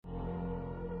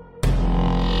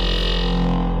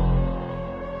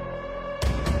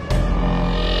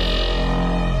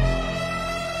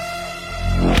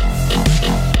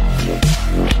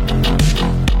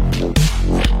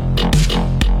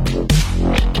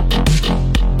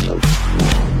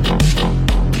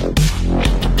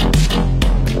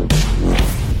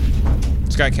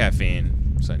got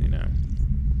caffeine. So you know.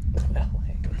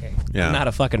 Okay. Yeah. I'm not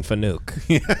a fucking fanook.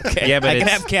 Okay. Yeah, but I can it's-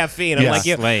 have caffeine. I'm Yeah. like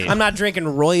you. Late. I'm not drinking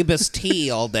rooibos tea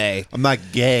all day. I'm not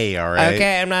gay, all right?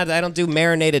 Okay, I don't do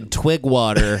marinated twig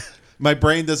water. My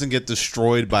brain doesn't get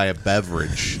destroyed by a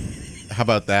beverage. How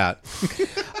about that?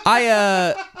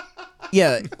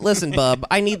 Yeah, listen, bub.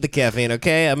 I need the caffeine.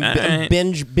 Okay, I'm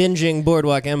binging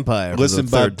Boardwalk Empire. Listen,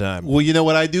 for the third bud. time. Well, you know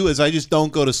what I do is I just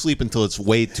don't go to sleep until it's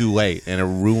way too late, and it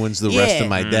ruins the rest of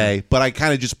my day. But I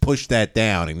kind of just push that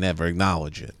down and never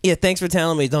acknowledge it. Yeah, thanks for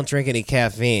telling me don't drink any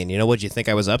caffeine. You know what? You think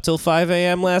I was up till 5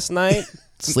 a.m. last night?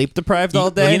 Sleep deprived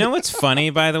all day? Well, you know what's funny,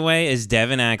 by the way, is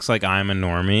Devin acts like I'm a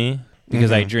normie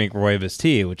because I drink rooibos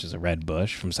tea, which is a red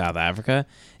bush from South Africa.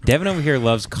 Devin over here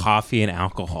loves coffee and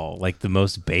alcohol, like the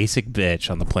most basic bitch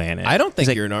on the planet. I don't think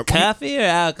He's you're a like, normie. Coffee or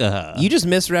alcohol? You just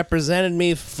misrepresented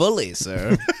me fully,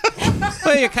 sir.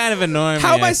 Well, you're kind of a normie.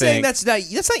 How am I saying think.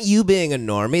 that's not you being a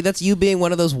normie? That's you being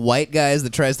one of those white guys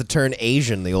that tries to turn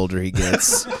Asian the older he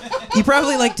gets. You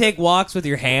probably like take walks with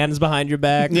your hands behind your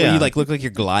back where Yeah. you like look like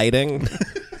you're gliding.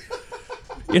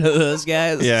 You know those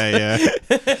guys? Yeah.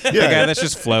 The guy that's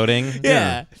just floating?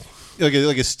 Yeah. Like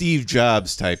a Steve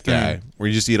Jobs type guy, where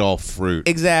you just eat all fruit.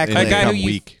 Exactly. And A guy who become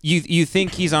weak. you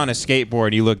think he's on a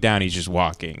skateboard, you look down, he's just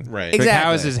walking. Right. Like,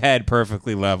 how Exactly. is his head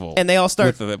perfectly level? And they all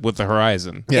start with the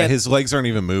horizon. Yeah, Yeah. his legs aren't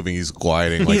even moving. He's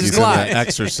gliding like He's he's in gliding. The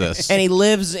Exorcist. and he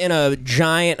lives in a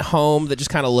giant home that just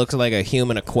kind of looks like a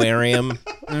human aquarium,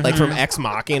 like from Ex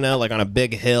Machina, like on a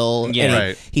big hill. Yeah. And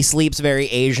Right. he sleeps very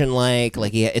Asian-like.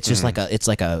 Like it's just like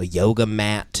a yoga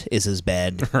mat is his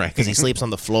bed, Right. Because he sleeps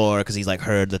on the floor because he's like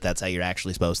heard that's how you're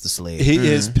actually supposed to sleep.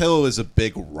 His pillow is a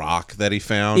big rock that he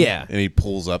found. Yeah. And he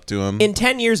pulls up to him. In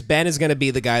 10 years, Ben is going to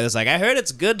be the guy that's like, I heard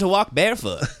it's good to walk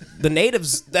barefoot. The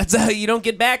natives, that's how you don't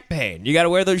get back pain. You got to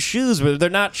wear those shoes, but they're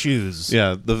not shoes.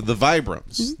 Yeah, the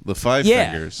Vibrams, the five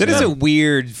Yeah. fingers. That is yeah. a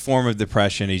weird form of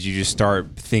depression is you just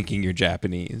start thinking you're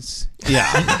Japanese. Yeah.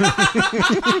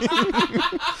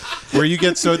 Where you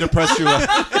get so depressed you're like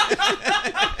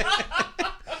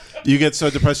you're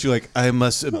like, I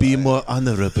must be more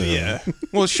honorable. Yeah.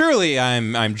 Well, surely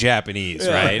I'm Japanese,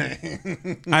 right?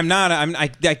 I'm not. I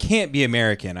can't be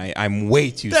American. I'm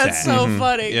way too sad. That's so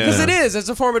funny. Because Yeah. it is. It's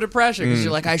a form of depression. Because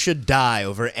you're like, I should die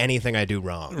over anything I do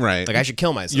wrong. Right. Like, I should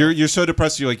kill myself. You're so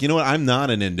depressed you're like, you know what? I'm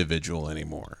not an individual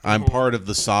anymore. I'm part of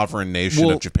the sovereign nation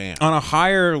Well, of Japan. on a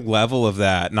higher level of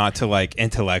that, not to like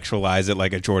intellectualize it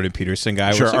like a Jordan Peterson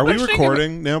guy. Sure. was Are we like,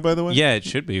 recording now, by the way? Yeah, it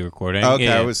should be recording. Okay.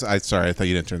 Yeah. Sorry. I thought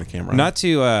you didn't turn the camera on. Not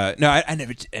to. No, I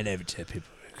never tell people.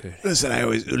 Listen,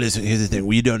 here's the thing.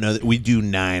 We don't know that we do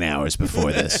 9 hours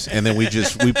before this, and then we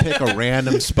pick a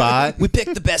random spot. we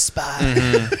picked the best spot.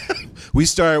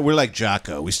 We're like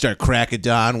Jocko. We start crack of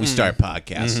dawn. We start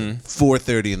podcasting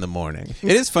 4:30 in the morning.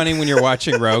 It is funny when you're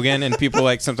watching Rogan and people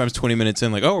like sometimes 20 minutes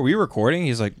in, like, oh, are we recording?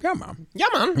 He's like, yeah, mom. Yeah,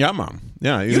 man. Yeah, mom.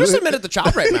 Yeah, You just admitted the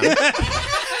chop right now.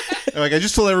 like I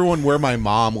just told everyone where my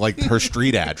mom like her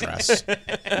street address.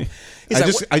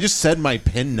 I just said my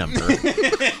PIN number.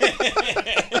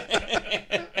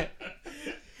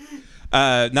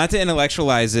 Not to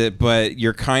intellectualize it, but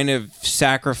you're kind of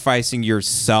sacrificing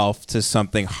yourself to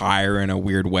something higher in a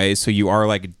weird way. So you are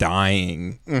like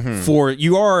dying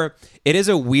it is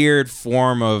a weird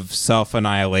form of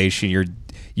self-annihilation.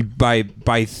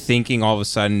 By thinking all of a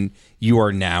sudden you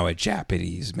are now a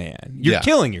Japanese man. You're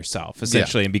killing yourself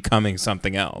essentially and becoming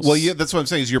something else. Well, yeah, that's what I'm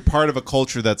saying. Is you're part of a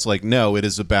culture that's like, no, it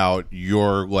is about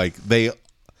your like they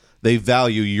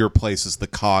value your place as the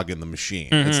cog in the machine.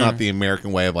 It's not the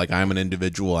American way of like, I'm an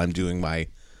individual, I'm doing my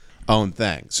own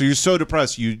thing. So you're so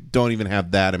depressed you don't even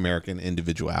have that American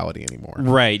individuality anymore.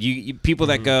 right. You people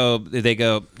that go,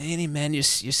 hey man, you're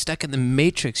stuck in the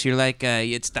matrix. You're like,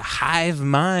 it's the hive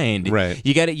mind. Right.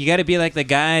 You got to be like the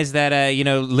guys that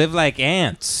live like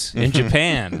ants in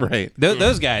Japan. Right.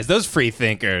 Those guys, those free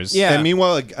thinkers. Yeah. And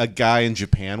meanwhile, a guy in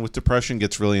Japan with depression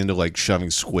gets really into like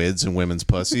shoving squids in women's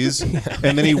pussies,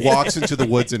 and then he walks into the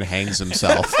woods and hangs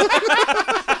himself.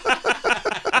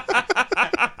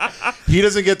 He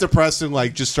doesn't get depressed and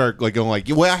like just start like going like,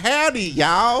 well, howdy,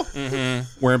 y'all,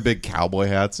 wearing big cowboy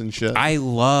hats and shit. I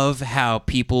love how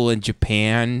people in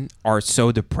Japan are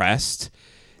so depressed.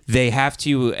 They have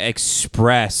to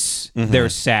express their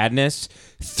sadness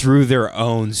through their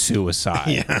own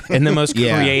suicide in the most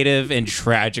creative and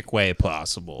tragic way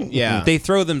possible. Yeah. They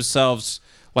throw themselves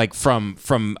like from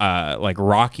like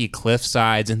rocky cliff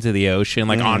sides into the ocean,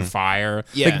 like on fire.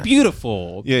 Yeah. Like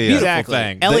beautiful. Yeah, yeah. Beautiful Exactly.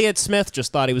 thing. Elliot Smith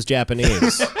just thought he was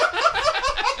Japanese.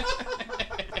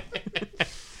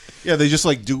 Yeah, they just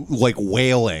like do like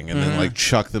whaling and then like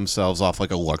chuck themselves off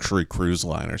like a luxury cruise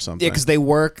line or something. Yeah, because they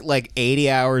work like 80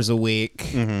 hours a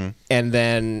week, and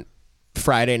then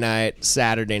Friday night,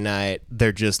 Saturday night,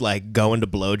 they're just like going to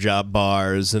blowjob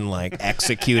bars and like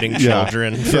executing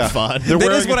children for fun. That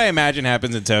is what I imagine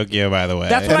happens in Tokyo, by the way.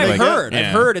 That's what I've heard. Yeah.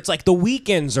 I've heard it's like the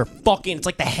weekends are fucking, it's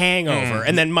like the hangover.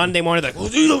 And then Monday morning, they're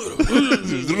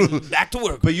like, back to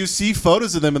work. But you see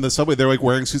photos of them in the subway. They're like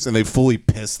wearing suits and they fully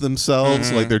piss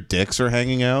themselves, like their dicks are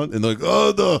hanging out, and they're like,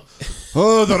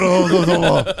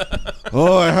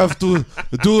 I have to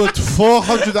do it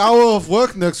 400 hours of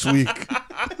work next week.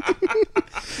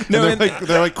 No,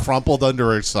 they're like crumpled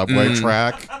under a subway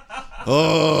track.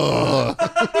 Oh,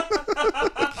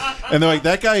 and they're like,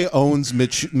 that guy owns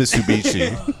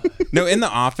Mitsubishi. No, in the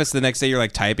office the next day you're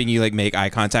like typing, you like make eye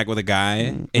contact with a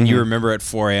guy, and you remember at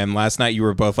 4 a.m. last night you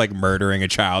were both like murdering a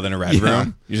child in a red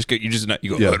room. You go, and you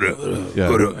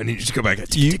just go back.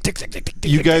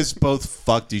 You guys both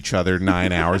fucked each other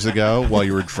 9 hours ago while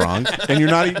you were drunk, and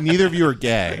neither of you are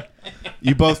gay.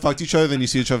 You both fucked each other, then you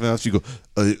see each other in the house, you go,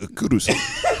 Kurusa.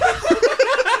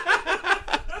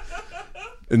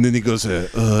 And then he goes,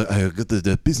 I got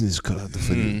the business card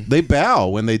for you. They bow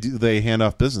when they hand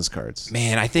off business cards.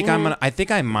 Man, I think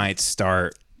I might just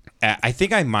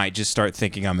start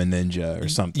thinking I'm a ninja or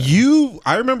something.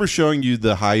 I remember showing you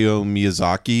the Hayao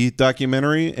Miyazaki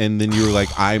documentary, and then you were like,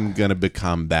 I'm gonna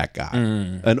become that guy.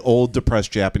 An old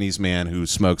depressed Japanese man who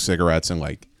smokes cigarettes and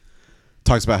like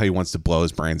talks about how he wants to blow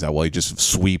his brains out while he just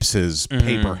sweeps his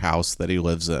paper house that he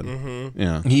lives in.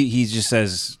 Yeah. He just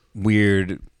says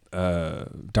weird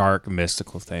dark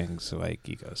mystical things. So like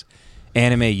he goes,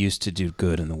 anime used to do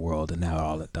good in the world and now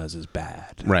all it does is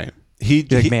bad. Right.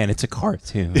 Man, it's a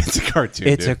cartoon. It's a cartoon.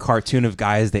 It's a cartoon of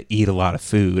guys that eat a lot of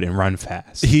food and run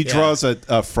fast. He draws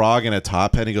a frog in a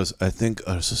top hat and he goes, I think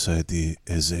our society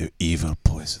is a evil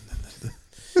poison.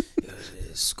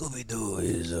 Scooby-Doo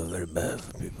is very bad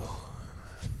for people.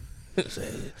 I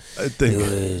think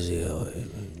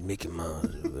Mickey Mouse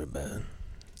is very bad.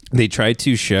 They tried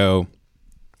to show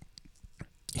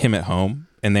him at home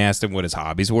and they asked him what his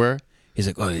hobbies were. He's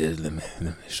like, oh yeah, let me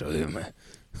show you my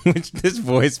which this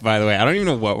voice, by the way, I don't even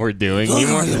know what we're doing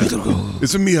anymore.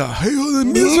 It's me. This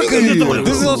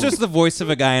is also just the voice of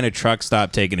a guy in a truck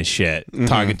stop taking a shit,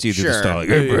 talking to you through the stall. Like,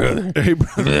 hey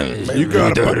brother,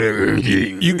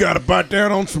 you gotta bite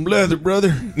down on some leather,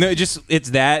 brother. No, it's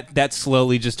that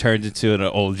slowly just turns into an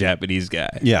old Japanese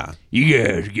guy. Yeah. You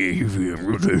guys get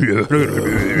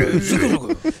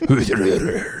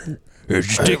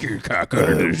stick your cock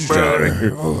under this story.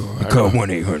 Call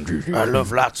 1-800. I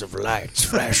love lots of lights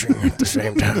flashing at the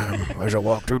same time as I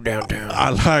walk through downtown.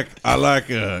 I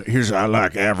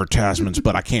like advertisements,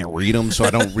 but I can't read them, so I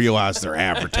don't realize they're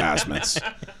advertisements.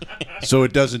 So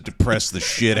it doesn't depress the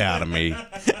shit out of me.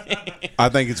 I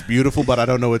think it's beautiful, but I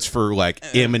don't know it's for like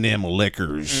M&M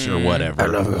liquors or whatever. I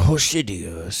love a whole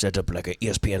city set up like an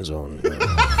ESPN zone.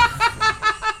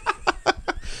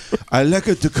 I like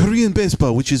the Korean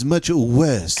baseball, which is much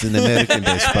worse than American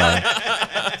baseball.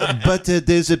 But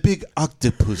there's a big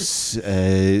octopus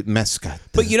mascot.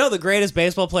 But you know the greatest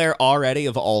baseball player already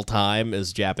of all time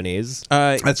is Japanese.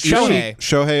 That's Shohei.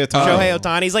 Shohei Ohtani. Shohei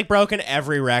Ohtani. He's like broken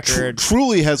every record.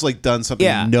 Truly has like done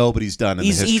something nobody's done in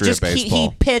the history of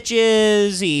baseball. He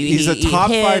pitches. He's a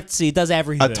top hits, 5. He does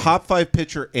everything. A top 5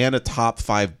 pitcher and a top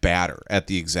 5 batter at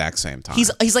the exact same time.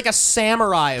 He's like a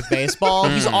samurai of baseball.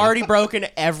 He's already broken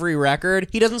every record.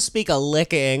 He doesn't speak a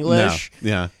lick of English. No.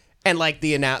 Yeah. And like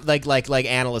like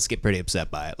analysts get pretty upset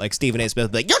by it. Like Stephen A. Smith will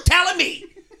be like, "You're telling me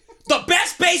the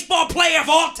best baseball player of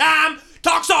all time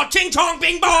talks all ching chong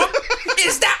bing bong?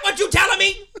 Is that what you telling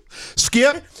me?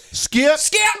 Skip.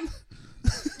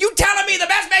 You telling me the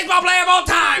best baseball player of all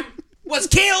time was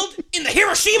killed in the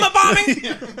Hiroshima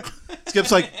bombing?"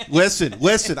 Skip's like,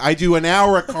 listen. I do an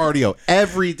hour of cardio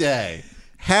every day.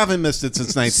 Haven't missed it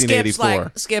since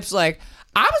 1984. Skip's like,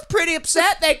 I was pretty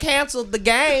upset they canceled the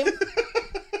game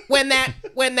when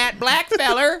that black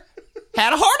feller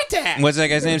had a heart attack. What's that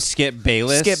guy's name? Skip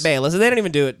Bayless? Skip Bayless. They don't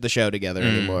even do the show together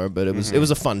anymore, but it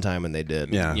was a fun time when they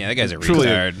did. Yeah. Yeah, that guy's a Truly,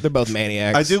 retard. They're both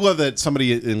maniacs. I do love that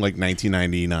somebody in like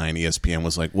 1999 ESPN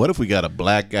was like, what if we got a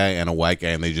black guy and a white guy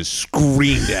and they just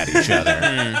screamed at each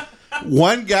other?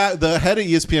 One guy, the head of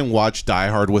ESPN, watched Die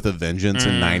Hard with a Vengeance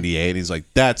in '98. He's like,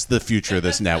 "That's the future of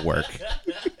this network."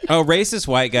 Oh, racist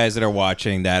white guys that are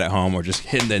watching that at home are just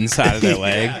hitting the inside of their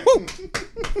leg.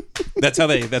 That's how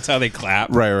they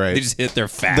clap. Right. They just hit their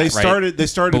fat. They started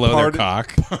below their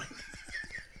cock.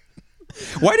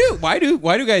 Why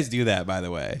do guys do that? By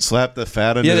the way, slap the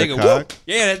fat under they the go, cock. whoop.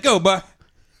 Yeah, let's go, boy.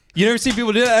 You never see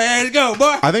people do that? Hey, let's go,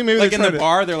 boy. I think maybe like they're in the trying to-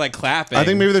 bar, they're like clapping. I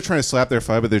think maybe they're trying to slap their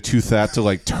thigh, but they're too fat to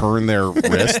like turn their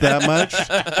wrist that much.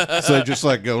 So they just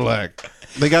like go like,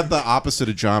 They got the opposite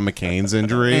of John McCain's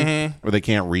injury, where they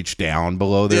can't reach down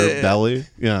below their belly.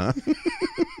 Yeah.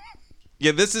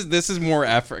 Yeah, this is more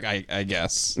effort, I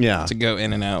guess. Yeah. To go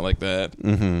in and out like that.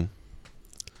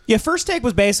 Yeah, First Take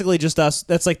was basically just us.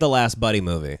 That's like the last Buddy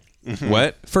movie.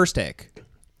 What? First Take.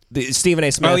 Stephen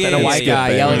A. Smith and a white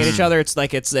guy yelling at each other. It's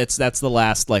like that's the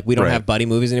last, like, we don't have buddy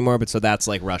movies anymore, but so that's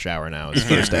like Rush Hour now. Is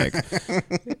First Take.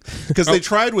 Because they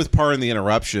tried with Pardon the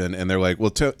Interruption, and they're like, well,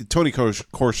 Tony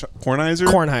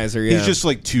Kornheiser, yeah. he's just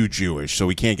like too Jewish, so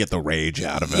we can't get the rage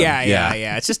out of him.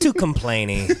 Yeah. It's just too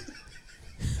complainy.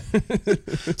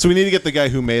 So we need to get the guy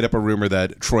who made up a rumor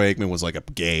that Troy Aikman was like a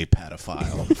gay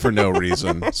pedophile for no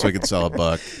reason, so he could sell a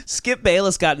book. Skip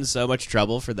Bayless got in so much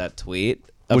trouble for that tweet.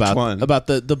 Which one? About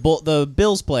the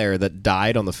Bills player that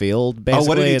died on the field, basically. Oh,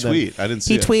 what did he tweet? I didn't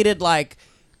see it. He tweeted, like,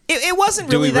 it wasn't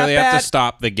Do really we really that bad. have to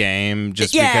stop the game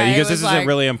just Yeah, because it was this is like- a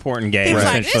really important game? He was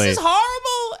like, essentially. this is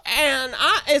horrible, and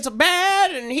it's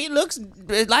bad, and he looks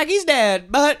like he's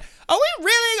dead, but are we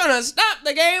really going to stop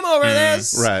the game over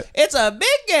this? Right. It's a big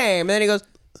game. And then he goes,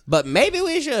 but maybe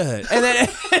we should. And then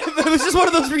it was just one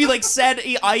of those where he like said,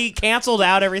 he canceled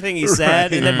out everything he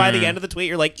said, and then by the end of the tweet,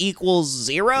 you're like, equals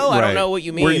 0? I don't know what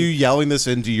you mean. Were you yelling this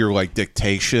into your like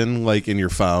dictation, like in your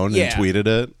phone, and tweeted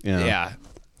it? Yeah.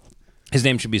 His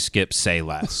name should be Skip Say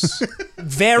Less.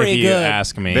 Very if you good.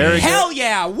 ask me. Very good. Hell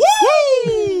yeah. Woo!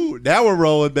 Woo! Now we're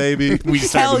rolling, baby. We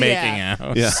start Hell making yeah.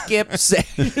 out. Yeah. Skip say.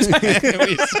 We start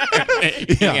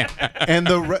making out. And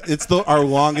our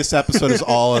longest episode is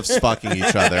all of us fucking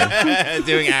each other.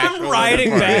 Doing actual Writing,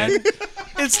 man.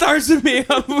 It starts with me.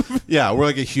 Yeah, we're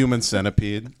like a human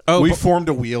centipede. Oh, we but- formed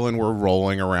a wheel and we're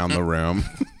rolling around the room.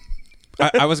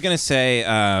 I was gonna say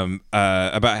about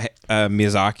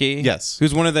Miyazaki. Yes.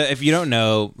 Who's one of the? If you don't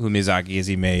know who Miyazaki is,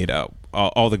 he made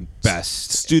all the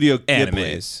best Studio Ghibli.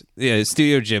 animes. Yeah,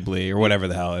 Studio Ghibli or whatever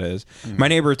the hell it is. My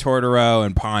Neighbor Totoro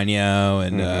and Ponyo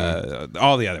and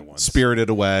all the other ones. Spirited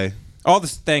Away. All the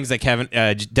things that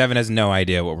Devin has no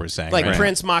idea what we're saying. Like right?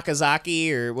 Prince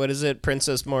Makazaki, or what is it?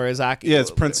 Princess Morizaki? Yeah,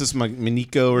 it's Princess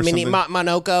Miniko or something.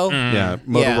 Monoko. Yeah,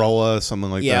 Motorola,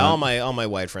 something like that. Yeah, all my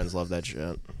white friends love that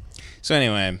shit. So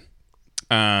anyway,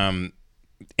 in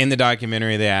the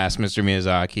documentary, they asked Mr.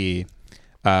 Miyazaki,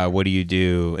 "What do you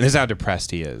do?" And this is how depressed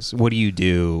he is. What do you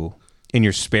do in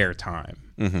your spare time?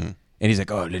 Mm-hmm. And he's like,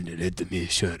 "Oh, let me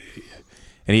show you."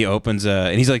 And he opens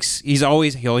and he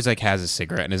always like has a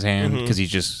cigarette in his hand because he's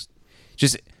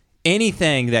just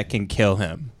anything that can kill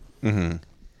him. Mm-hmm.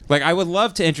 Like, I would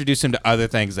love to introduce him to other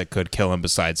things that could kill him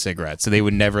besides cigarettes, so they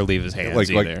would never leave his hands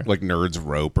either. Like Nerd's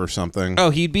Rope or something. Oh,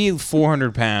 he'd be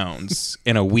 400 pounds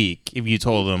in a week if you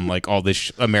told him like all this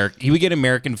he would get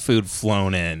American food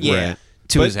flown in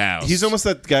to his house. He's almost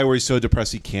that guy where he's so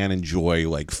depressed he can't enjoy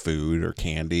like food or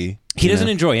candy. He doesn't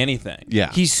enjoy anything.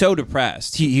 Yeah. He's so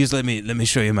depressed. He's let me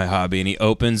show you my hobby, and he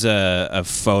opens a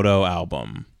photo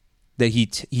album that he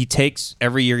takes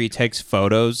every year. He takes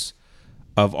photos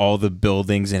of all the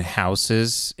buildings and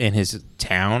houses in his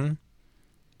town,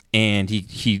 and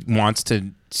he wants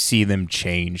to see them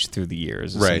change through the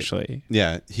years, essentially.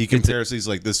 Yeah, he compares. He's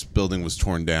like, this building was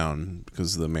torn down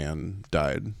because the man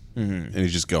died, and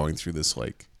he's just going through this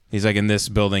like. He's like, in this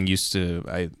building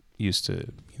I used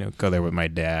to go there with my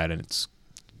dad, and it's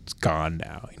gone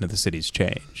now. The city's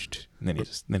changed, and then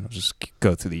he'll just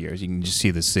go through the years. You can just see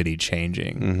the city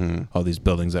changing. All these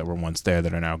buildings that were once there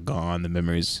that are now gone. The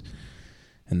memories.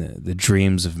 And the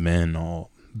dreams of men all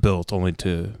built only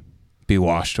to be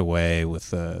washed away with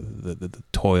the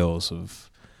toils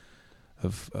of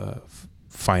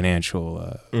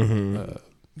financial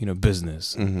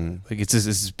business. Like it's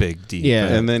this big deep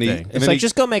And then thing. It's like,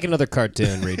 just go make another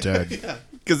cartoon, retard.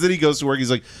 Because then he goes to work. He's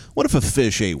like, what if a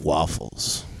fish ate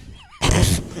waffles?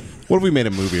 What if we made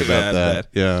a movie about that?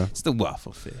 Yeah. It's the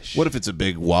waffle fish. What if it's a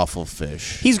big waffle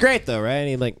fish? He's great though,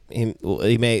 right?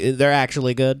 They're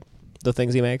actually good. The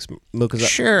things he makes,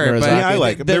 Sure, but Yeah, I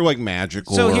like them. They're like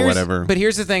magical or whatever. But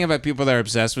here's the thing about people that are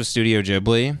obsessed with Studio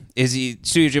Ghibli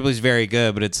Studio Ghibli is very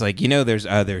good, but it's like, there's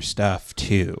other stuff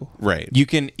too. Right. You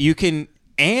can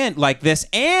and like this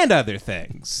and other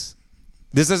things.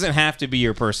 This doesn't have to be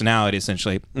your personality,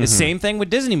 essentially. The same thing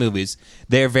with Disney movies.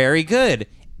 They're very good.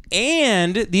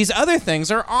 And these other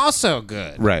things are also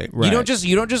good. Right. You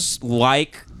don't just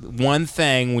like one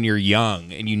thing when you're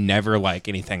young and you never like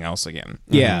anything else again.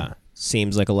 Yeah.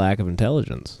 Seems like a lack of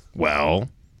intelligence. Well,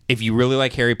 if you really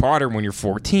like Harry Potter when you're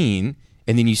 14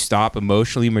 and then you stop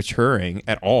emotionally maturing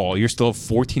at all. You're still a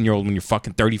 14-year-old when you're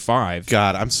fucking 35.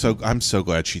 God, I'm so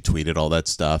glad she tweeted all that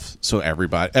stuff. So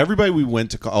everybody we went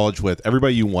to college with,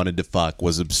 everybody you wanted to fuck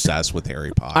was obsessed with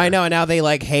Harry Potter. I know, and now they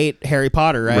like hate Harry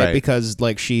Potter, right? Right. Because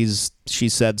like she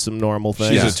said some normal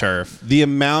things. She's a turf. The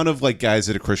amount of like guys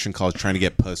at a Christian college trying to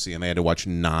get pussy, and they had to watch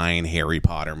 9 Harry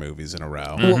Potter movies in a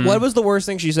row. What was the worst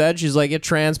thing she said? She's like,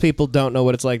 trans people don't know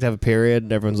what it's like to have a period,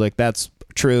 and everyone's like, that's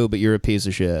true, but you're a piece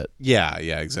of shit. Yeah,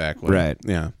 exactly. Right.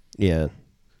 Yeah. Yeah.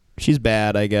 She's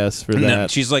bad, I guess, for No,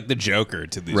 that. she's like the Joker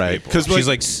to these Right. people. 'Cause, She's like-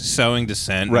 like sowing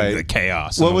dissent Right. and the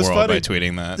chaos Well, in it the was world funny- by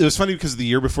tweeting that. It was funny because the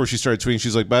year before she started tweeting,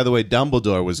 she's like, by the way,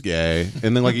 Dumbledore was gay.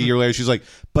 And then like a year later, she's like,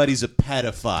 but he's a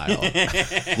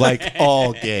pedophile. Like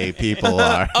all gay people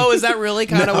are. Oh, is that really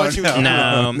kind of what you...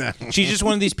 No. She's just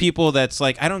one of these people that's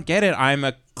like, I don't get it. I'm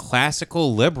a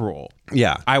classical liberal.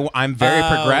 Yeah. I'm very Oh,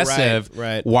 progressive.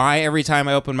 right. Why every time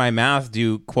I open my mouth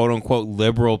do quote unquote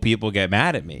liberal people get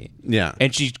mad at me? Yeah.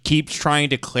 And she keeps trying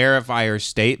to clarify her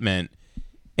statement,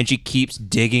 and she keeps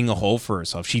digging a hole for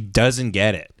herself. She doesn't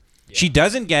get it. She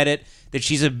doesn't get it that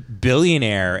she's a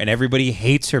billionaire and everybody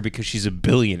hates her because she's a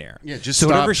billionaire. Yeah, just so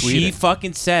stop whatever she tweeting.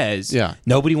 fucking says, Yeah.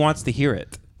 nobody wants to hear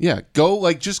it. Yeah.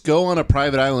 Just go on a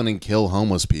private island and kill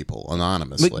homeless people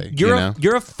anonymously. Like, you know?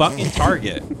 you're a fucking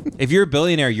target. If you're a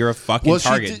billionaire, you're a fucking Well, she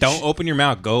target. did- Don't open your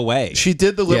mouth. Go away. She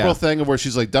did the liberal Yeah. thing of where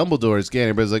she's like, Dumbledore is gay, and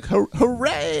everybody's like,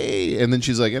 hooray! And then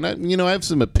she's like, and I have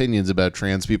some opinions about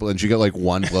trans people, and she got like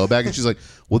one blowback, and she's like,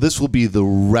 well, this will be the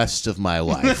rest of my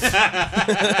life.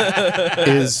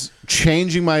 Is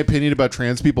changing my opinion about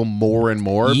trans people more and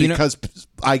more You know- because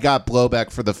I got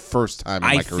blowback for the first time in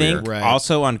I my career. think Right.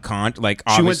 also on like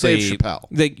She went obviously Dave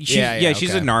Chappelle.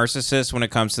 She's a okay. narcissist when it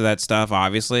comes to that stuff,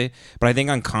 obviously. But I think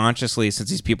unconsciously, since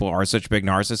these people are such big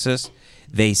narcissists,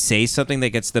 they say something that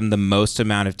gets them the most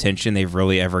amount of attention they've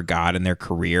really ever got in their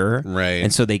career. Right.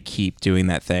 And so they keep doing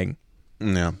that thing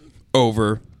Yeah.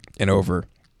 over and over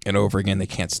and over again. They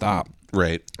can't stop.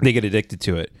 Right. They get addicted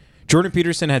to it. Jordan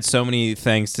Peterson had so many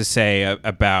things to say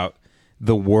about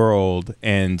the world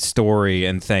and story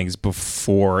and things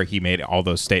before he made all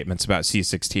those statements about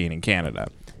C-16 in Canada.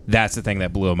 That's the thing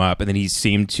that blew him up. And then he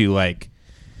seemed to like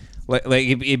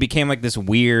it became like this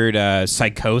weird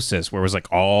psychosis where it was like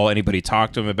all anybody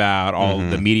talked to him about, all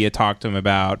the media talked to him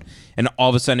about, and all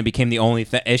of a sudden it became the only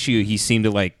issue he seemed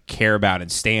to like care about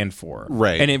and stand for.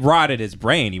 Right. And it rotted his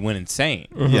brain. He went insane.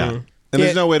 Yeah. And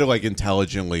there's no way to like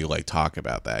intelligently like talk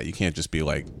about that. You can't just be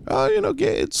like, oh,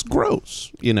 gay, it's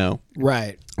gross.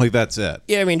 Right. Like that's it.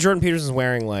 Yeah, I mean, Jordan Peterson's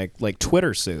wearing like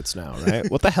Twitter suits now, right?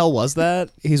 What the hell was that?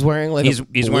 He's wearing like a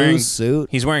blue wearing suit.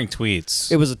 He's wearing tweets.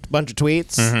 It was a bunch of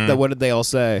tweets. That what did they all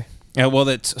say?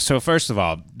 So first of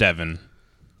all, Devin.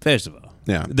 First of all,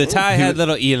 Yeah. the tie had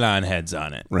little Elon heads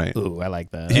on it, Right. Ooh, I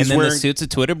like that. and then wearing- the suit's a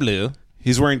Twitter blue.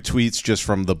 He's wearing tweets just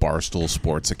from the Barstool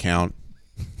Sports account.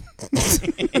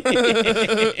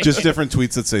 Just different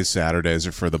tweets that say Saturdays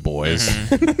are for the boys.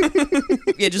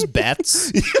 Yeah, just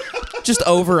bets. Just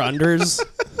over-unders.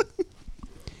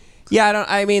 Yeah,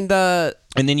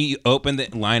 and then you open the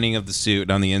lining of the suit,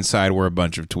 and on the inside were a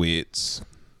bunch of tweets.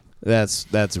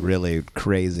 that's really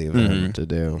crazy of him to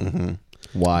do.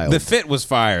 Wild. The fit was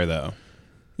fire, though.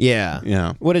 yeah.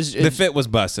 Yeah. What is The fit was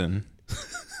bussin'.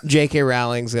 J.K.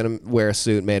 Rowling's gonna wear a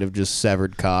suit made of just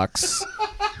severed cocks?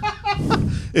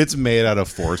 It's made out of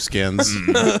foreskins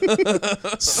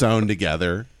sewn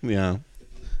together. Yeah.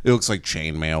 It looks like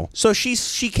chainmail. So she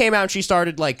came out and she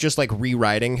started just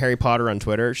rewriting Harry Potter on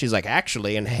Twitter. She's like,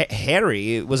 actually, and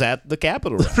Harry was at the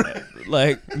Capitol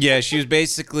riot. Yeah, she was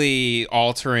basically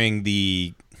altering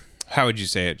the. How would you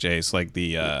say it, Jace? Like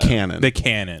the Canon. The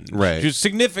canon. Right. She was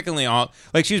significantly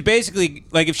she was basically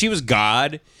like if she was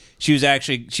God, she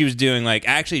was doing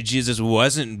actually Jesus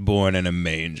wasn't born in a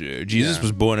manger. Jesus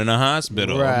was born in a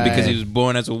hospital Right. because he was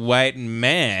born as a white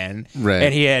man, Right.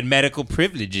 and he had medical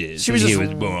privileges. She was when just he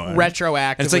was born.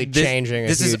 retroactively And it's like changing.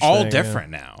 This a is huge all thing,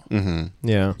 different now.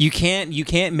 Yeah. You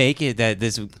can't make it that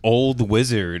this old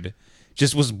wizard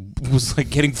just was like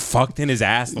getting fucked in his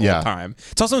ass the Yeah. whole time.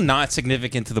 It's also not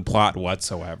significant to the plot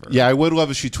whatsoever. Yeah, I would love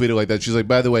if she tweeted like that. She's like,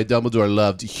 by the way, Dumbledore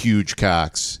loved huge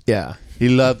cocks. Yeah. He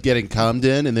loved getting cummed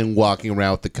in and then walking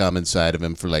around with the cum inside of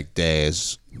him for like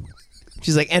days.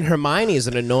 She's like, and Hermione is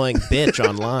an annoying bitch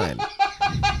online.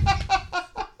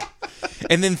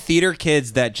 And then theater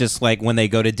kids that just like when they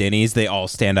go to Denny's, they all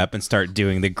stand up and start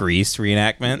doing the Grease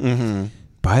reenactment.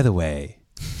 By the way,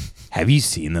 have you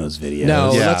seen those videos?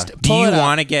 No, Yeah. let's Do pull you it up.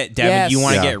 want to get Devin? Yes. You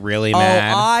want to Yeah. get really Oh,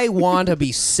 mad? I want to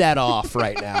be set off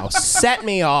right now. Set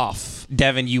me off.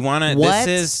 Devin, you want to? What?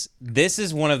 This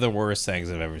is one of the worst things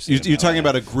I've ever seen. You're talking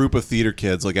about a group of theater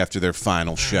kids like after their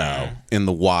final show in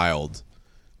the wild.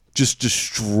 just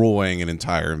destroying an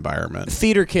entire environment.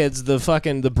 Theater kids,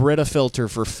 the Brita filter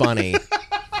for funny.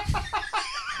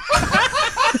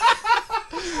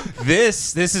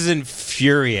 This is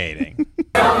infuriating.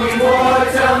 Tell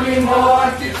me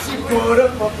more, did she put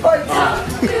up a fight?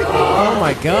 Oh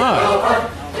my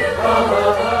god.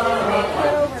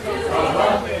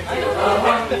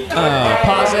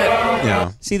 Pause it.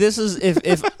 Yeah. See, this is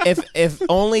if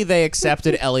only they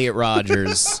accepted Elliot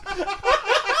Rodgers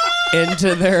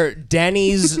into their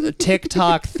Denny's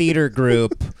TikTok theater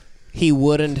group, he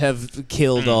wouldn't have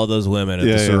killed all those women at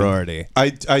the sorority. I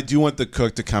do want the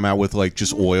cook to come out with like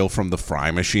just oil from the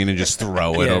fry machine and just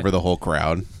throw it over the whole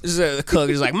crowd. So the cook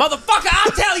is like, motherfucker,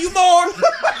 I'll tell you more.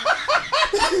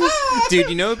 Dude,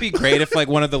 you know it'd be great if like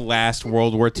one of the last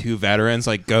World War II veterans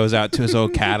like goes out to his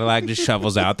old Cadillac, just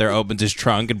shovels out there, opens his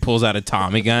trunk, and pulls out a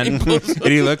Tommy gun. And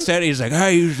he looks at it, he's like, I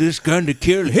use this gun to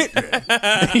kill Hitler.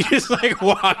 And he just like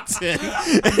walks in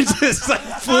and just like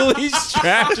fully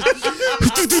strapped.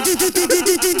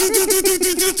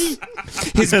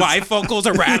 His bifocals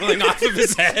are rattling off of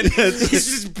his head. He's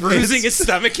just bruising his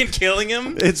stomach and killing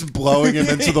him. It's blowing him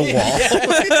into the wall.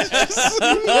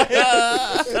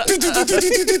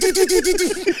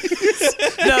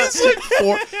 No, It's like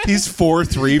he's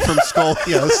 4'3" from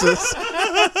scoliosis.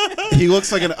 He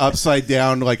looks like an upside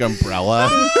down like umbrella.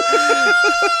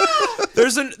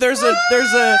 there's a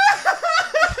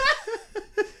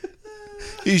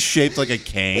He's shaped like a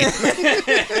cane.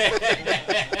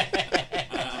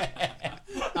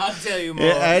 I'll tell you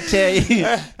more. I tell you,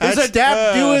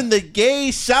 stop doing the gay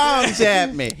songs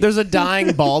at me. There's a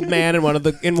dying bald man in one of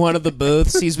the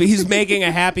booths. He's making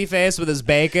a happy face with his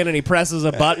bacon, and he presses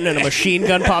a button, and a machine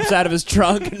gun pops out of his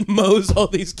trunk and mows all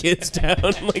these kids down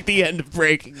like the end of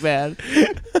Breaking Bad.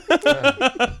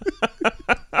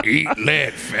 Eat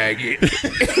lead, faggot.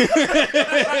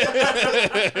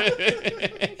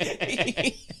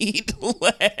 Eat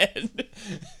lead.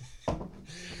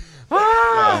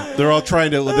 Yeah, they're all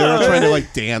trying to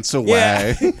like dance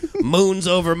away. Yeah. Moon's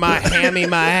over my hammy,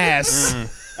 my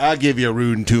ass. I'll give you a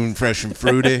Rootin' Tune fresh and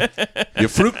fruity. Your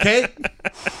fruitcake?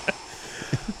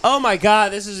 Oh my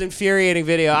god, this is infuriating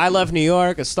video. I love New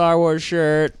York, a Star Wars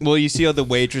shirt. Well, you see all the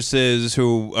waitresses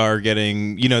who are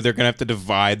getting, they're going to have to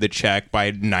divide the check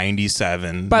by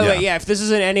 97. By the way, if this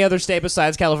is in any other state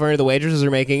besides California, the waitresses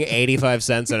are making 85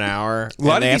 cents an hour. A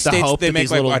lot of these states, they that make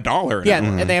these like little, $1 an Yeah,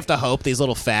 hour. and they have to hope these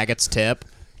little faggots tip.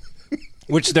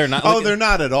 Which they're not. Oh, they're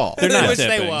not at all. They're not Which they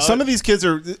tipping. won't. Some of these kids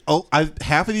are.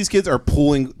 Half of these kids are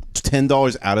pulling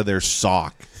 $10 out of their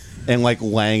sock and like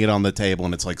laying it on the table,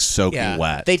 and it's like soaking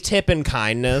wet. They tip in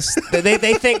kindness. they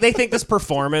think this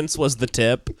performance was the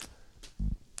tip.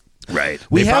 Right.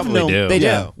 We They have probably no. do. They do.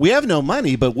 Yeah, we have no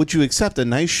money, but would you accept a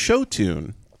nice show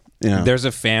tune? Yeah. There's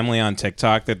a family on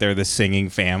TikTok that they're the singing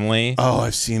family. Oh,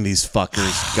 I've seen these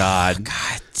fuckers. God. God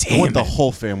I damn want the it.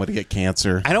 whole family to get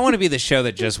cancer. I don't want to be the show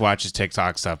that just watches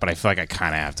TikTok stuff, but I feel like I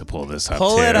kind of have to pull this up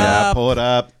Pull too. it up. Yeah, pull it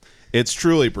up. It's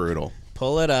truly brutal.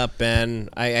 Pull it up, Ben.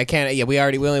 I can't. Yeah, we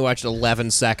only watched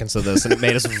 11 seconds of this, and it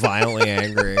made us violently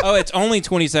angry. Oh, it's only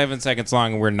 27 seconds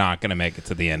long, and we're not going to make it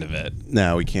to the end of it.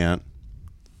 No, we can't.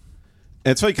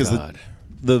 And it's funny because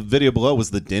the video below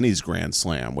was the Denny's Grand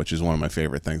Slam, which is one of my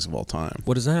favorite things of all time.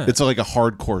 What is that? It's like a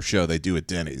hardcore show they do at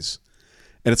Denny's.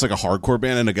 And it's like a hardcore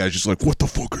band, and a guy's just like, what the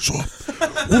fuck is up?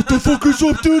 What the fuck is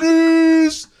up,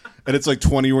 Denny's? And it's like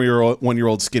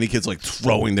 21-year-old skinny kids like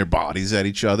throwing their bodies at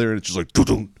each other, and it's just like,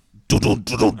 dun-dun, dun-dun,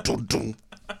 dun-dun, dun-dun.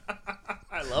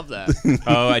 I love that.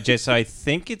 Oh, I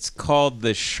think it's called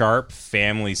the Sharp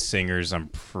Family Singers, I'm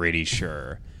pretty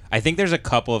sure. I think there's a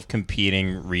couple of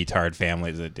competing retard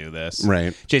families that do this.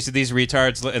 Right. Jason, these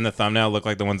retards in the thumbnail look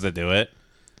like the ones that do it.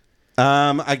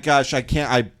 I can't.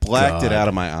 I blacked it out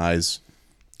of my eyes.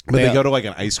 But they go to like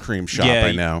an ice cream shop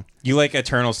right now. You like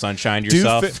Eternal Sunshine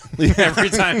yourself every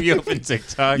time you open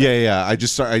TikTok. Yeah. I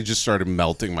just started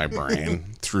melting my brain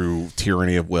through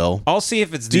tyranny of will. I'll see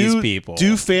if it's these people.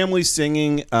 Do family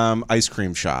singing ice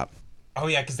cream shop. Oh,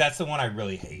 yeah, because that's the one I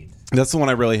really hate. That's the one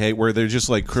I really hate, where they're just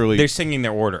like clearly. They're singing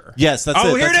their order. Yes, that's it.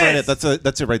 Here That's it right. is.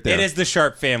 That's it right there. It is the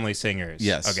Sharp Family Singers.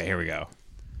 Yes. Okay, here we go.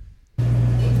 Can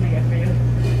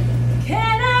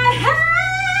I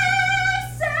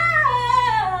have some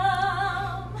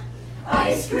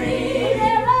ice cream?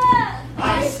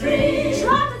 Ice cream.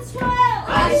 Chocolate swirl.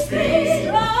 Ice cream.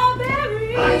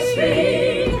 Strawberry. Ice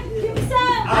cream. Give me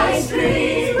some ice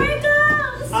cream.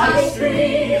 Sprinkles. Ice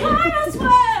cream. Caramel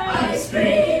swirl. Ice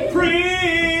cream. Pretty.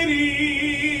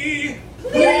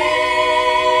 Please.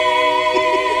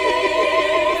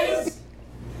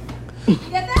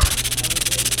 Get that?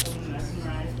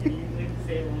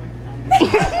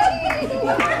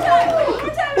 One more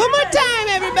time. One more time,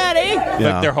 everybody.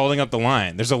 they're holding up the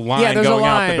line. There's a line Yeah, there's going a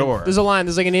line. out the door. There's a line.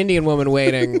 There's like an Indian woman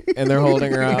waiting, and they're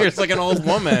holding her up. There's like an old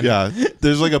woman. Yeah,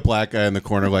 there's like a black guy in the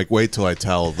corner. Like, wait till I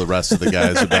tell the rest of the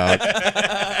guys about.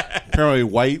 Apparently,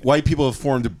 white people have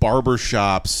formed barber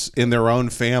shops in their own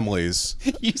families.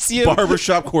 You see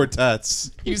Barbershop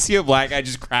quartets. You see a black guy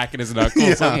just cracking his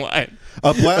knuckles online.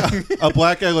 A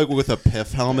black guy like with a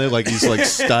piff helmet, like he's like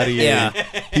studying. Yeah.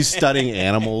 He's studying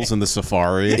animals in the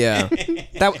safari. Yeah,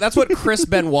 that's what Chris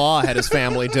Benoit had his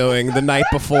family doing the night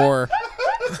before.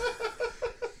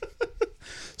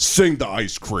 Sing the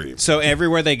ice cream. So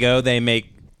everywhere they go, they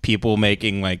make people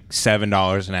making like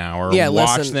 $7 an hour. Yeah,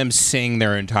 watch listen- them sing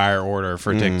their entire order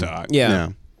for TikTok. Yeah.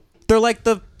 They're like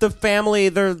the family.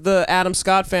 They're the Adam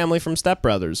Scott family from Step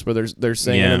Brothers, where they're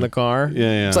singing Yeah. in the car.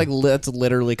 Yeah. It's like it's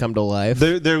literally come to life.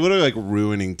 They're literally like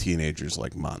ruining teenagers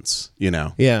like months, you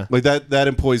know? Yeah. Like that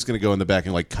employee's gonna go in the back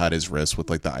and like cut his wrist with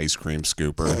like the ice cream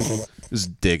scooper.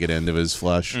 Just dig it into his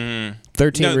flesh. 13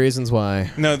 No. Reasons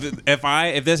Why. No,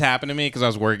 if this happened to me because I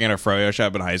was working at a froyo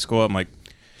shop in high school, I'm like,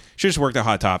 should have just worked at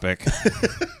Hot Topic.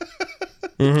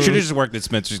 Should have just worked at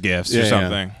Spencer's Gifts or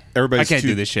something. Everybody's I can't too-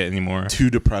 do this shit anymore. Too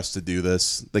depressed to do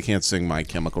this. They can't sing My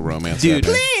Chemical Romance. Dude,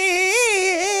 that night.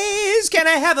 Please, can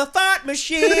I have a fart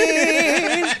machine?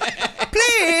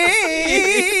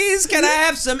 Please, can I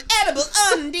have some edible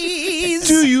undies?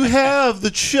 Do you have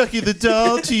the Chucky the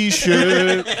Doll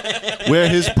t-shirt where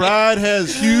his bride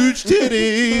has huge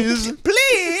titties?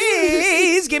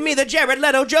 Please, give me the Jared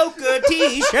Leto Joker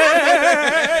t-shirt.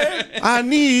 I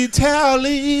need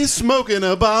Tally smoking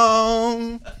a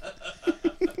bong.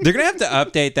 They're gonna have to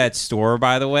update that store,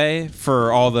 by the way,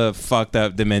 for all the fucked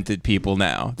up, demented people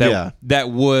now.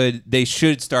 They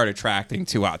should start attracting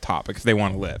to Hot Topic if they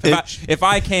want to live. If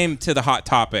I came to the Hot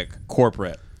Topic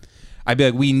corporate, I'd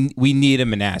be like, we need a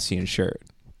Manassian shirt.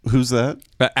 Who's that?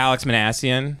 Alex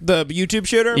Manassian, The YouTube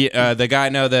shooter? the guy,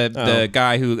 the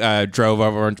guy who drove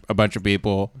over a bunch of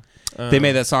people. They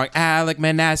made that song, Alec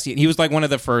Manassian. He was like one of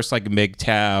the first like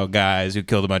MGTOW guys who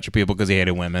killed a bunch of people because he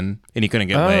hated women and he couldn't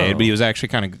get laid, but he was actually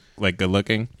kind of like good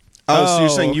looking. Oh, so you're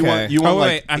saying okay. you want Oh, like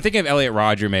wait, I'm thinking of Elliot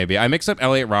Rodger maybe. I mixed up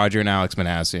Elliot Rodger and Alex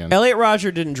Manassian. Elliot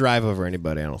Rodger didn't drive over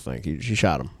anybody, I don't think. She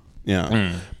shot him.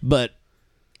 yeah. But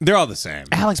They're all the same.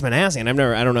 Alex Manassian,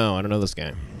 I don't know this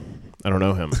guy. I don't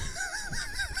know him.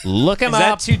 Look him Is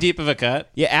that up. too deep of a cut?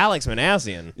 Yeah, Alex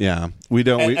Manassian. Yeah. We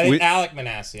don't we Alec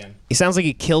Manassian. He sounds like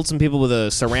he killed some people with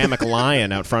a ceramic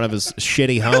lion out front of his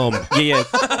shitty home. Yeah.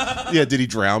 yeah, did he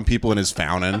drown people in his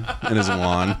fountain in his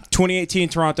lawn? 2018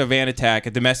 Toronto van attack.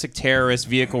 A domestic terrorist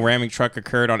vehicle ramming truck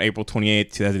occurred on April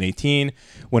 28, 2018,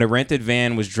 when a rented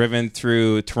van was driven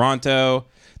through Toronto.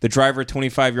 The driver,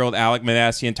 25-year-old Alec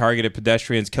Manassian, targeted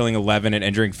pedestrians, killing 11 and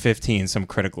injuring 15, some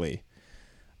critically.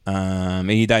 And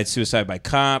he died suicide by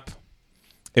cop.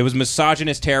 It was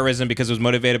misogynist terrorism because it was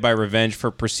motivated by revenge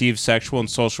for perceived sexual and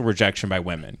social rejection by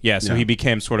women. Yeah, so he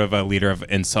became sort of a leader of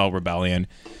incel rebellion.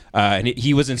 And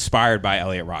he was inspired by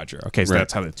Elliot Rodger. Okay, so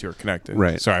that's how the two are connected.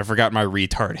 Right. Sorry, I forgot my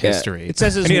retard history. It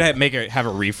says I his- need to have a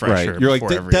refresher. Right. You're like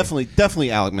before every-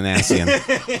 definitely Alec Manassian.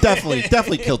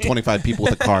 definitely killed 25 people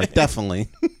with a car. Definitely.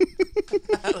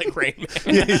 Like Rain Man.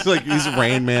 Yeah, he's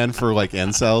Rain Man for like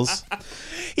incels.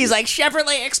 He's like,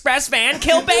 Chevrolet Express van,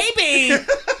 kill baby.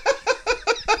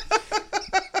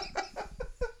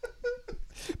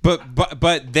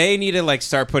 But they need to like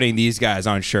start putting these guys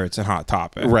on shirts and Hot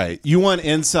Topic. Right. You want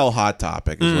incel Hot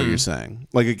Topic is what you're saying.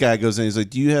 Like a guy goes in, he's like,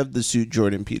 "Do you have the suit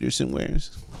Jordan Peterson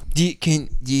wears?" Do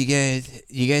you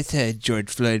guys had George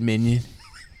Floyd minion?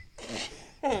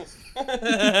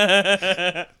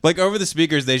 Like over the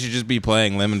speakers, they should just be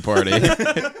playing Lemon Party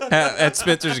at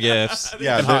Spencer's Gifts.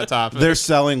 Yeah, and Hot Topic. they're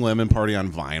selling Lemon Party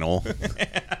on vinyl.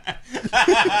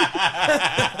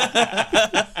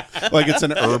 Like it's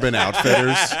an Urban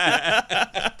Outfitters.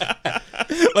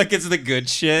 Like it's the good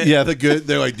shit. Yeah,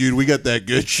 they're like, dude, we got that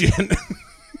good shit.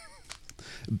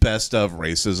 Best of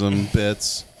racism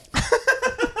bits.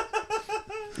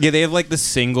 Yeah, they have like the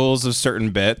singles of certain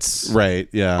bits. Right,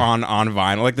 yeah. On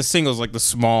vinyl, like the singles, like the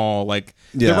small, like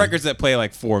Yeah. the records that play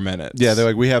like 4 minutes. Yeah, they're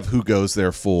like, we have Who Goes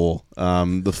There Fool, the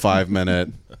 5-minute.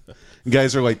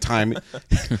 Guys are like timing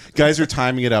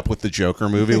it up with the Joker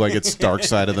movie, like it's Dark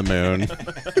Side of the Moon.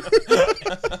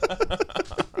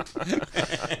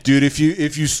 Dude, if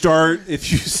you start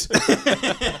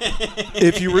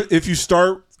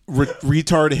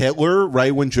retard Hitler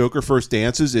right when Joker first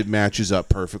dances, it matches up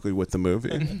perfectly with the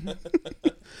movie.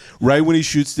 Right when he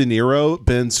shoots De Niro,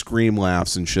 Ben scream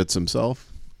laughs and shits himself.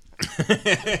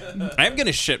 I'm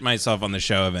gonna shit myself on the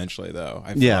show eventually, though.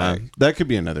 I feel like. That could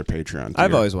be another Patreon.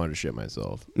 I've tier. always wanted to shit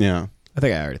myself. Yeah. I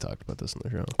think I already talked about this on the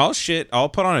show. I'll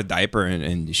put on a diaper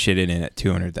and shit it in at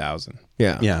 200,000.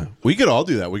 Yeah. Yeah, we could all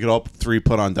do that. We could all three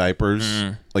put on diapers,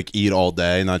 like eat all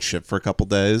day, not shit for a couple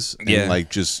days, and like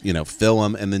just fill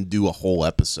them and then do a whole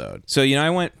episode. So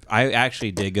I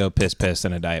actually did go piss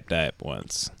in a diaper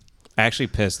once. I actually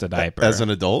pissed a diaper As an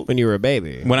adult? When you were a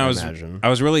baby. when I imagine.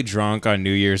 was really drunk on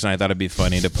New Year's, and I thought it'd be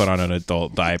funny to put on an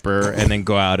adult diaper and then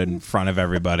go out in front of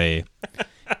everybody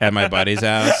at my buddy's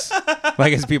house,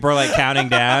 like as people are like counting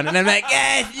down, and I'm like,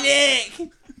 "Guys, look!"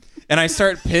 And I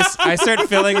start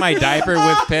filling my diaper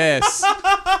with piss,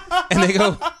 and they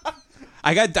go,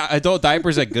 "I got adult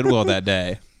diapers at Goodwill that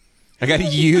day." I got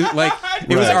used, like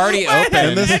it was already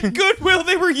open. At Goodwill,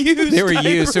 they were used. They were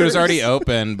used, so it was already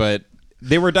open, but.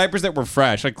 They were diapers that were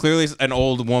fresh. Like clearly, an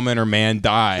old woman or man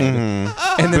died,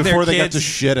 and then Before their they got kids, to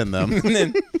shit in them. and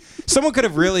then someone could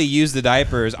have really used the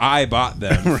diapers. I bought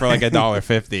them for like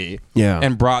 $1.50. Yeah.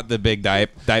 and brought the big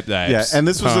diapers. Yeah, and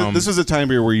this was a time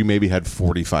period where you maybe had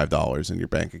 $45 in your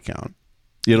bank account.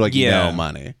 You had no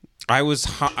money. I was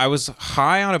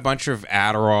high on a bunch of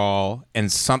Adderall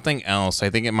and something else.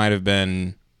 I think it might have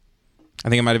been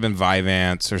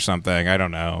Vyvanse or something. I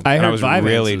don't know. I And heard was Vyvanse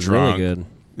really is drunk. really good.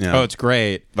 Yeah. Oh, it's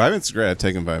great. Vyvanse is great. I've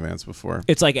taken Vyvanse before.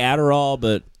 It's like Adderall,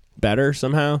 but better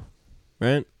somehow,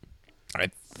 right?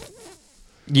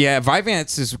 Yeah,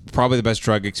 Vyvanse is probably the best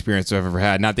drug experience I've ever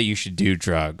had. Not that you should do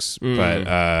drugs,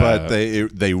 But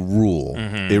they rule.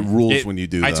 It rules when you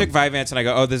do I them. took Vyvanse and I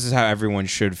go, oh, this is how everyone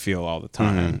should feel all the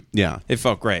time. Yeah. It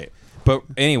felt great. But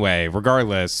anyway,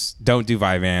 regardless, don't do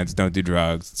Vyvanse. Don't do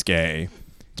drugs. It's gay.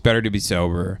 It's better to be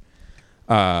sober.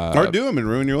 Or do them and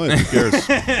ruin your life. Who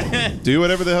cares? Do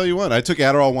whatever the hell you want. I took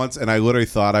Adderall once, and I literally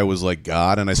thought I was like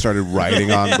God, and I started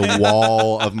writing on the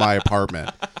wall of my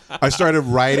apartment. I started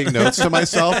writing notes to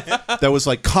myself that was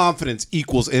like confidence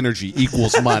equals energy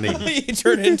equals money. You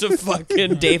turn into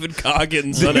fucking David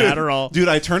Coggins on Adderall. Dude,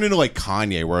 I turned into like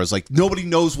Kanye, where I was like, nobody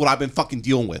knows what I've been fucking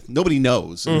dealing with. Nobody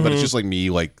knows. But it's just like me,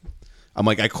 like, I'm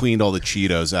like, I cleaned all the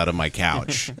Cheetos out of my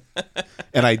couch.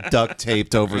 And I duct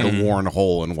taped over the worn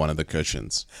hole in one of the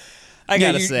cushions. I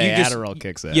gotta you say, just- Adderall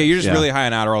kicks ass. Yeah, you're just Yeah. really high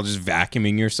on Adderall, just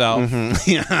vacuuming yourself.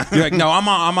 You're like, no, I'm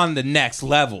on the next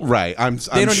level. Right.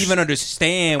 They don't even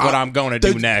understand what I'm going to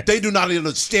do next. They do not even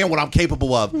understand what I'm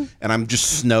capable of. And I'm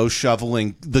just snow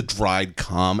shoveling the dried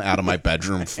cum out of my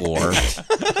bedroom floor.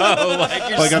 Oh, like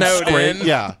you're Like I'm snowed scraping. in.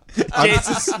 Yeah.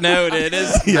 Jason snowed in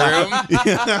his room.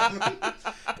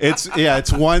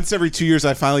 It's once every 2 years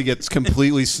I finally get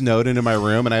completely snowed into my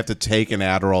room and I have to take an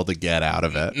Adderall to get out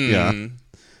of it. Yeah.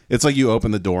 It's like you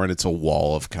open the door and it's a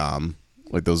wall of cum.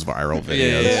 Like those viral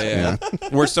videos. Yeah.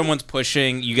 Where someone's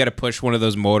pushing, you got to push one of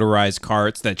those motorized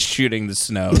carts that's shooting the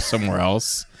snow somewhere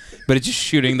else. But it's just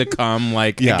shooting the cum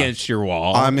like against your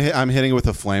wall. I'm hitting it with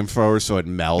a flamethrower so it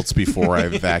melts before I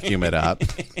vacuum it up.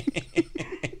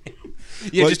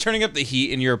 Yeah, just turning up the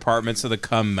heat in your apartment so the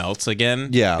cum melts again.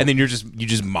 Yeah. And then you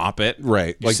just mop it.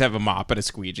 Right. You just have a mop and a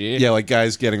squeegee. Yeah, like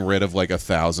guys getting rid of like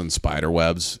 1,000 spider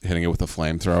webs, hitting it with a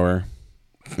flamethrower.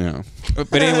 Yeah.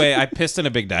 But anyway, I pissed in a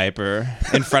big diaper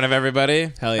in front of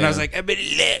everybody. Hell yeah. And I was like,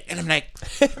 everybody look. And I'm like,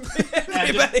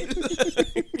 everybody look.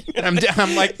 And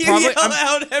I'm like, You probably. yell I'm,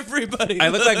 out, everybody. I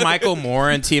look like Michael Moore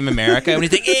in Team America when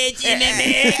he's like, hey, Team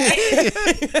America.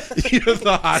 You're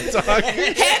the hot dog.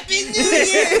 Happy New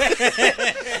Year.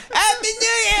 Happy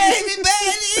New Year,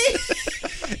 everybody.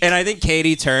 And I think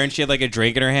Katie turned. She had like a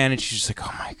drink in her hand, and she's just like,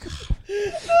 oh my God.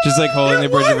 Just like holding the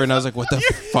bridge of her nose, like, what the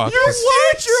fuck? Your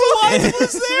wife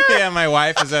was there. Yeah, my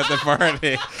wife is at the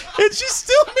party. And she's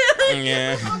still married.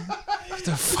 Yeah. What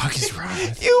the fuck is wrong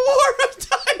with You wore a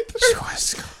diaper. you?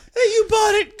 Hey, you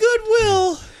bought it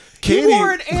Goodwill. Katie- You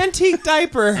wore an antique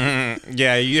diaper.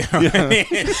 Yeah, you.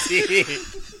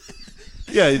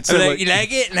 Yeah, it's I'm like, like, you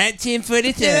like it?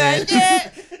 1947.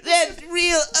 That's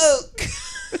real oak.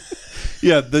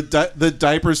 yeah, the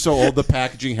diaper's so old the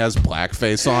packaging has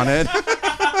blackface on it.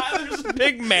 There's a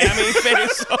big mammy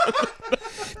face on it.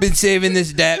 Been saving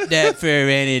this dap for a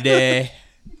rainy day.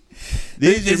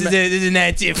 This is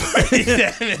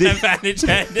 1947. I'm finally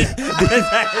trying to.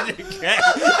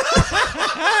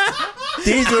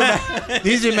 These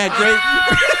are my great.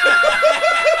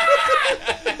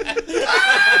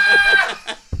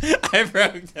 I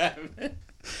broke that.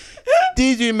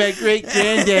 These are my great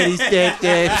granddaddy's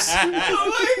step-steps.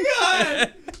 Oh my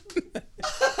god.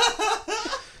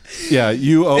 Yeah,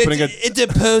 you opening It's a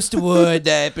post-war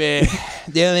diaper.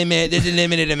 There's a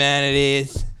limited amount of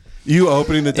these. you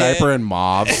opening the diaper and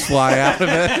mobs fly out of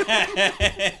it.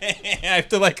 I have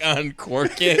to like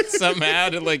uncork it somehow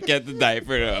to like get the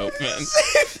diaper to open.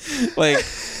 Like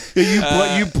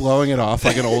Yeah, you blowing it off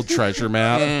like an old treasure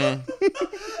map.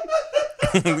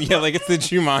 Yeah, like it's the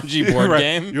Jumanji board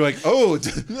game. You're like, oh,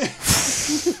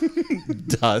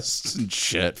 dust and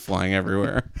shit flying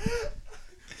everywhere.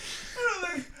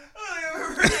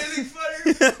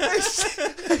 I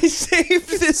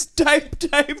saved this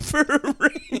diaper for a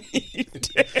rainy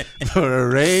day. For a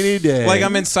rainy day. Like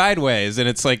I'm in Sideways, and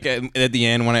it's like at the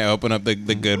end when I open up the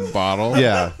good bottle.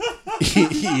 Yeah.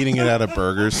 Eating it at a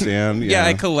burger stand. Yeah,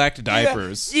 I collect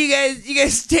diapers. You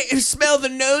guys smell the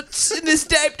notes in this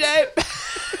diaper?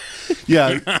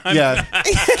 Yeah.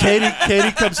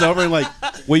 Katie comes over and like,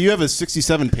 well, you have a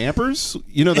 67 Pampers?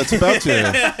 You know, that's about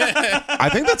to. I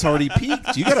think that's already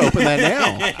peaked. You got to open that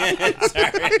now. It's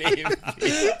already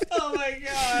Oh my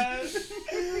god.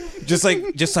 just like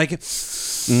You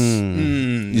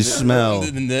smell.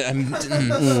 I'm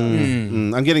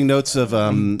getting notes of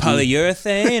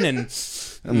polyurethane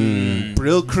and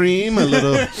Brill cream, a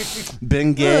little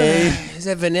Bengay. Is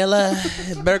that vanilla?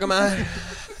 Bergamot?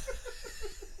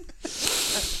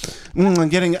 I'm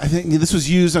getting. I think this was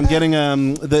used. I'm getting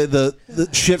the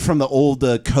shit from the old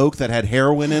Coke that had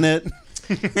heroin in it.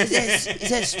 Is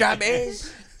that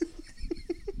strawberries?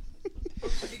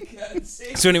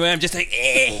 so anyway, I'm just like,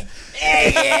 and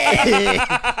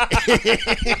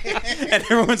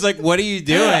everyone's like, "What are you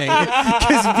doing?"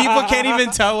 Because people can't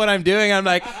even tell what I'm doing. I'm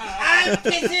like, I'm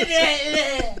pissing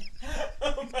it.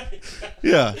 Oh my god.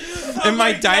 Yeah. and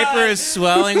my diaper is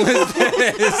swelling with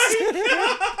this.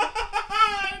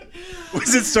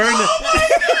 Was it starting to?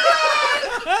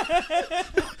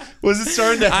 Was it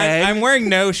starting to hang? I'm wearing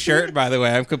no shirt, by the way.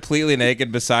 I'm completely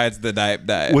naked besides the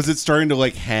diaper. Was it starting to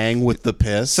like hang with the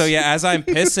piss? So yeah, as I'm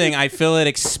pissing, I feel it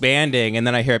expanding, and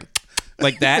then I hear it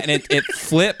like that, and it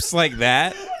flips like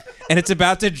that, and it's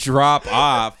about to drop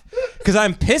off because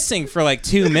I'm pissing for like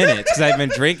 2 minutes because I've been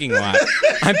drinking a lot.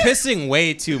 I'm pissing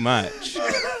way too much.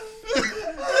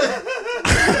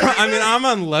 I mean, I'm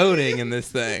unloading in this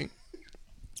thing.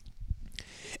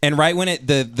 And right when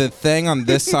the thing on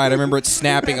this side, I remember it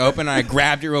snapping open, and I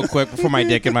grabbed it real quick before my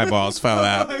dick and my balls fell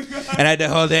out. And I had to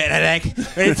hold it, and I like,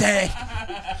 what did it say?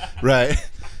 Right.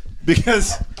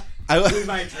 Because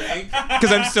My drink?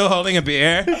 Because I'm still holding a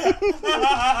beer. Back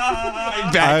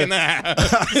in the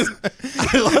house.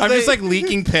 I'm just like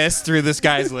leaking piss through this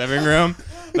guy's living room.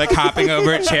 Like hopping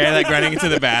over a chair, like running into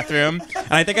the bathroom.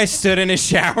 And I think I stood in his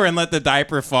shower and let the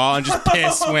diaper fall, and just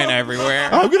piss went everywhere.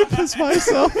 I'm gonna piss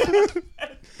myself.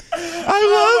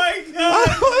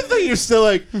 I love that you're still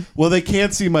like, well, they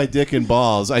can't see my dick and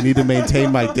balls. I need to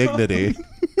maintain my dignity.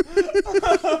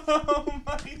 Oh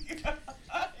my god.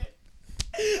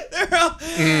 They're all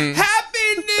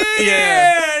Happy New Year!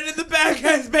 Yeah. And in the back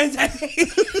guy's been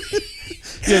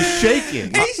You're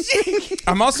shaking.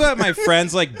 I'm also at my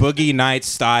friend's like Boogie Nights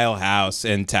style house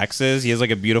in Texas. He has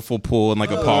like a beautiful pool and like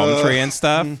a palm tree and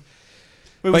stuff.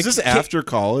 Wait, was Like, this after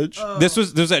college? This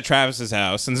was at Travis's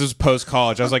house, and this was post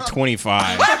college. I was like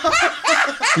 25,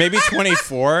 maybe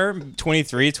 24,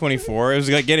 23, 24. It was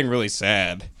like getting really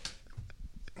sad.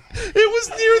 It was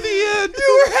near the end.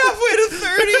 You were halfway to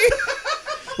 30.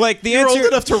 Like the You're answer, old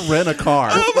enough to rent a car.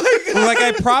 Oh my god. like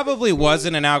I probably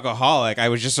wasn't an alcoholic. I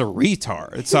was just a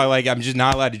retard. So like I'm just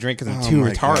not allowed to drink because I'm too my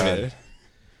retarded. God.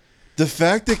 The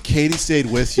fact that Katie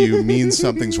stayed with you means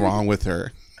something's wrong with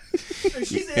her.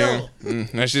 She's ill.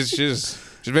 No, she's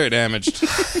very damaged.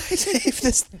 Save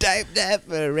this diaper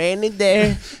for a rainy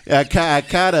day. I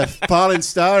caught a falling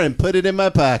star and put it in my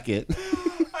pocket.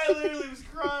 I literally was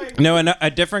crying. No, a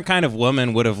different kind of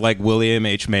woman would have like William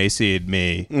H. Macy'd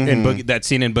me in that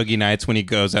scene in Boogie Nights when he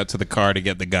goes out to the car to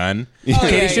get the gun.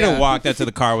 Katie yeah, should have yeah. walked out to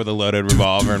the car with a loaded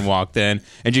revolver and walked in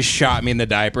and just shot me in the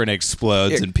diaper, and it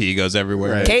explodes and pee goes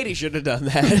everywhere. Right. Katie should have done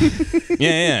that.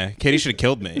 Yeah. Katie should have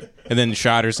killed me and then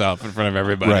shot herself in front of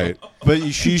everybody. Right.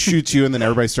 But she shoots you and then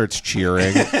everybody starts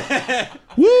cheering.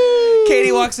 Woo!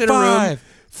 Katie walks in a room. 5,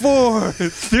 4,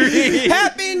 3.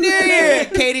 Happy New Year!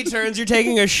 Katie turns, you're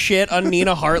taking a shit on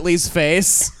Nina Hartley's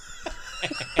face.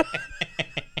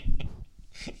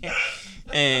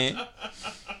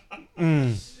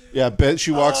 Yeah, Ben.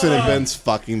 She walks in and Ben's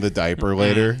fucking the diaper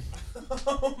later.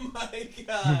 Oh my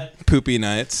god. Poopy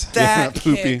nights. That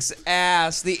Poopy. kicks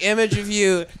ass. The image of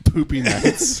you. Poopy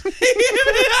nights.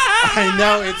 I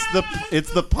know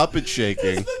it's the puppet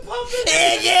shaking.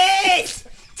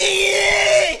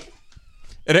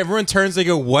 And everyone turns, they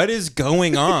go, what is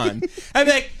going on? I'm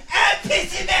like, I'm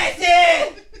pissing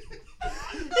myself.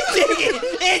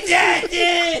 It's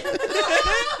acting.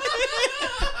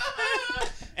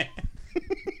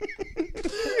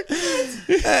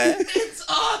 It's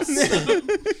awesome.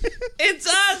 It's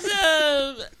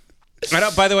awesome.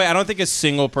 by the way, I don't think a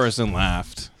single person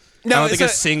laughed. No, I don't think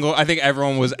it's I think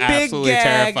everyone was big absolutely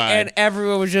gag, terrified. and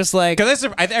everyone was just like, Because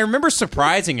I remember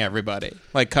surprising everybody,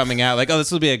 like coming out, like, "Oh,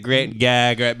 this will be a great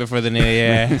gag right before the new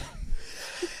year."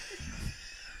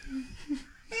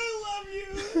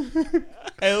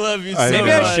 I love you so I Maybe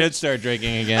know. I should start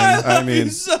drinking again. I mean,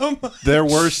 so much. there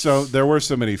were so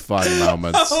many fun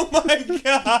moments. Oh my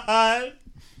god.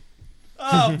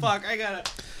 Oh fuck, I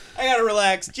gotta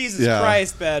relax. Jesus Yeah.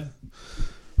 Christ, Ben.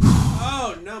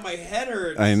 Oh no, my head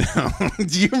hurts. I know.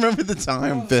 Do you remember the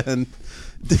time Ben?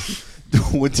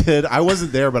 I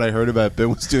wasn't there, but I heard about it. Ben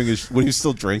was doing when he was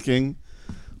still drinking,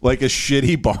 like a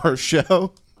shitty bar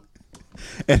show,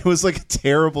 and it was like a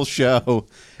terrible show.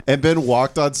 And Ben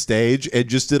walked on stage and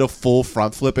just did a full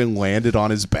front flip and landed on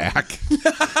his back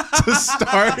to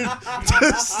start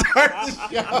the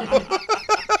show.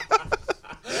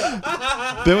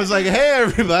 Ben was like, "Hey,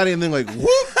 everybody," and then like,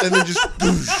 whoop, and then just.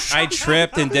 Boosh. I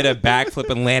tripped and did a backflip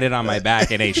and landed on my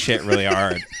back and ate shit really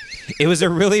hard. It was a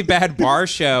really bad bar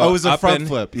show. Oh, it was a front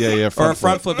flip. Yeah, Or a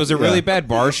front flip. It was a really bad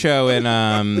bar show in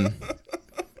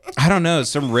I don't know,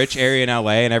 some rich area in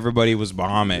LA, and everybody was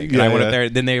bombing. And I went up there.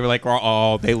 Then they were like,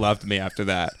 "Oh, they loved me after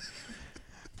that."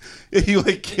 You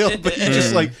like killed, but you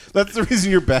just like that's the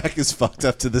reason your back is fucked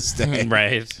up to this day.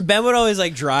 Right. Ben would always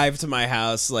like drive to my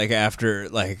house like after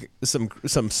like some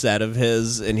set of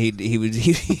his, and he'd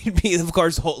be of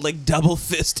course like double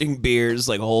fisting beers,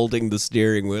 like holding the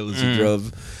steering wheel as he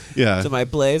drove Yeah. to my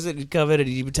place, and he'd come in and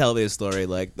he would tell me a story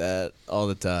like that all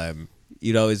the time.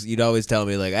 You'd always tell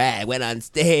me like, I went on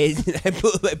stage and I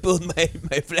pulled my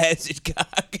flaccid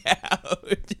cock out,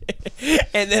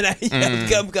 and then I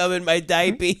yelled, "Come in my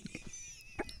diaper."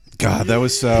 God, that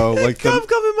was so like Come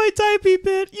in my diaper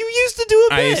bit. You used to do a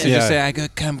bit. I used to just Yeah. say, "I go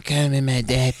come in my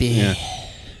diaper." Yeah.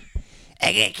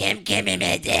 I got come in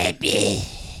my diaper.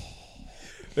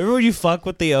 Remember when you fuck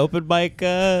with the open mic?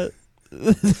 The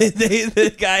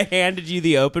guy handed you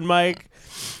the open mic.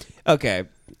 Okay,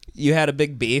 you had a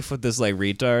big beef with this like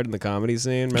retard in the comedy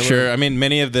scene. Remember? Sure. I mean,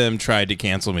 many of them tried to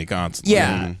cancel me constantly.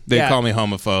 Yeah. They Yeah. call me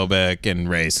homophobic and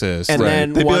racist. And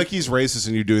then They'd be one- like, he's racist,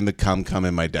 and you're doing the come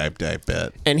in my diaper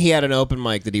bit. And he had an open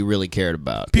mic that he really cared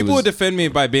about. People It would was- defend me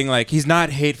by being like, "He's not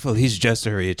hateful. He's just a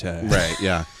retard." Right?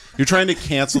 Yeah. You're trying to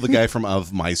cancel the guy from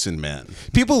Of Mice and Men.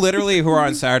 People literally who are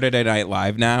on Saturday Night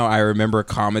Live now, I remember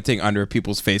commenting under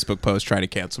people's Facebook posts trying to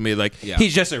cancel me, like,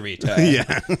 "He's just a retard.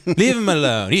 Yeah. Leave him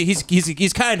alone. He's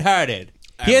kind-hearted.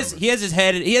 He has his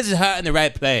heart in the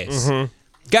right place.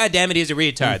 God damn it, he's a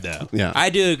retard though." Yeah. I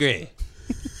do agree.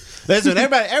 Listen,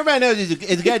 everybody knows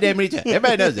it's a goddamn retard.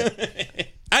 Everybody knows it.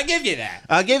 I give you that.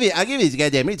 I'll give you his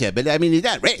goddamn retard, but I mean, he's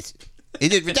not racist. He's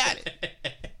just retarded.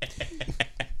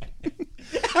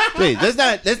 Please,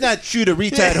 let's not shoot a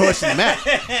retard horse in the mouth.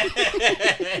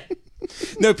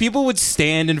 No, people would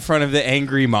stand in front of the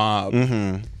angry mob.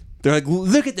 Mm-hmm. They're like,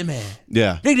 "Look at the man.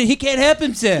 Yeah. Look at him. He can't help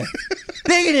himself.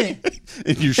 Look at him."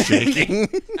 And you're shaking.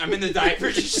 I'm in the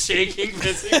diaper just shaking,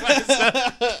 pissing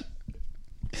myself.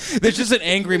 There's just an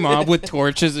angry mob with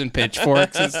torches and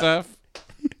pitchforks and stuff.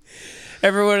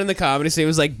 Everyone in the comedy scene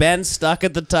was like, "Ben stuck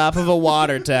at the top of a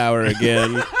water tower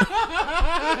again."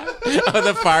 Oh,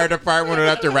 the fire department would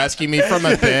have to rescue me from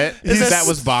a pit that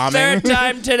was bombing. Third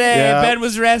time today, Yeah. Ben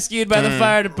was rescued by the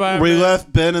fire department. We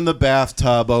left Ben in the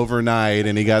bathtub overnight,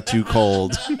 and he got too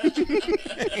cold.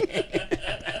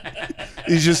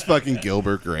 He's just fucking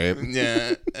Gilbert Grape.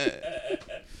 Yeah.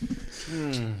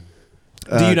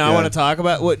 Do you not want to talk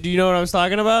about what? Do you know what I was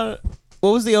talking about?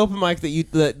 What was the open mic that you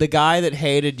the guy that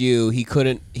hated you?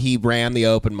 He ran the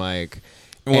open mic.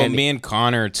 Well, And- me and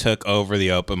Connor took over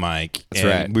the open mic. That's and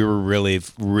right. We were really,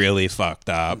 really fucked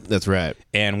up. That's right.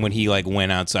 And when he like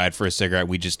went outside for a cigarette,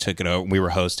 we just took it over. We were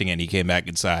hosting it. And he came back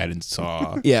inside and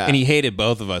saw. Yeah. And he hated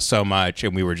both of us so much,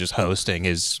 and we were just hosting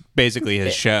basically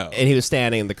his show. And he was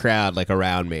standing in the crowd like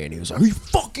around me, and he was like, "Are you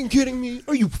fucking kidding me?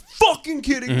 Are you fucking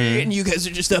kidding me?" And you guys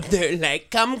are just up there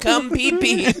like, "Come, pee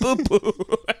pee, poo poo."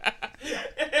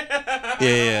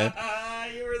 Yeah.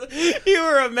 You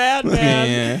were a madman.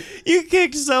 Yeah. You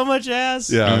kicked so much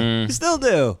ass. Yeah. You still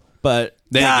do. But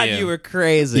Thank God, you. you were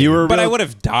crazy. You were But I real- would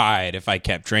have died if I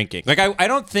kept drinking. Like I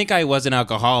don't think I was an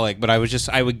alcoholic, but I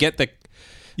would get the.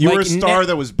 You like, were a star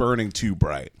that was burning too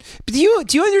bright. Do you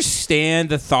understand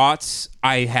the thoughts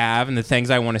I have and the things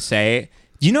I want to say?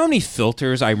 Do you know how many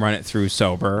filters I run it through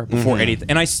sober before anything?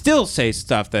 And I still say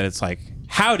stuff that it's like,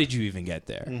 how did you even get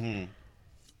there?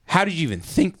 How did you even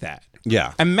think that?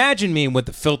 Yeah. Imagine me with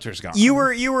the filters gone. You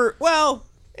were well,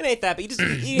 It ain't that,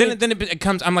 but Then it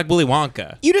becomes, I'm like Willy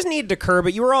Wonka. you just needed to curb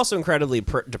it. You were also incredibly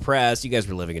depressed. You guys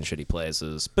were living in shitty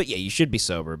places. But yeah, you should be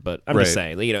sober. But I'm just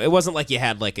saying, it wasn't like you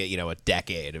had like a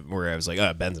decade where I was like,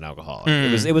 oh, Ben's an alcoholic.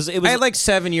 It was. I had like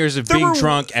 7 years of being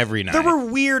drunk every night. There were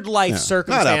weird life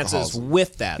circumstances alcoholism.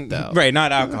 with that, though. Right,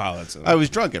 not alcoholism. I was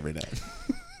drunk every day.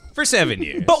 For 7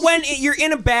 years. But when you're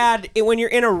in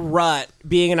a rut,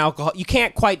 being an alcoholic, you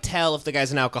can't quite tell if the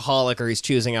guy's an alcoholic or he's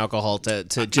choosing alcohol to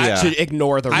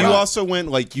ignore the rut. You also went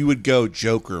like you would go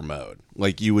Joker mode.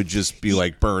 Like you would just be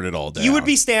like burn it all down. You would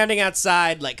be standing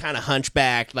outside, like kind of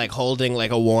hunchbacked, like holding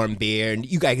like a warm beer, and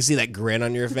I can see that grin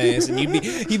on your face, and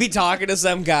you'd be talking to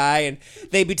some guy, and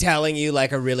they'd be telling you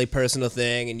like a really personal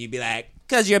thing, and you'd be like,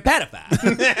 "'Cause you're a pedophile."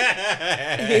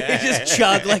 You just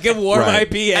chug like a warm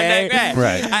IPA. I'm like,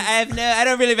 Right. I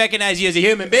don't really recognize you as a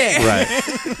human being. Right.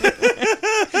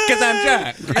 Because I'm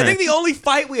drunk. I think the only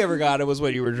fight we ever got was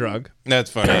when you were drunk. That's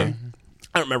funny.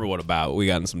 I don't remember what about. We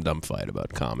got in some dumb fight about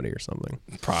comedy or something.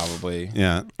 Probably.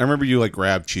 Yeah. I remember you like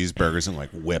grab cheeseburgers and like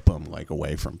whip them like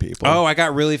away from people. Oh, I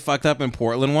got really fucked up in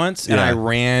Portland once, and Yeah. I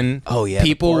ran. Oh, yeah,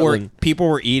 people were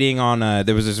Portland. eating on.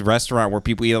 There was this restaurant where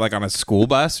people eat like on a school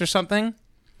bus or something.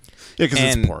 Yeah, because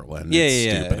And it's Portland. Yeah, It's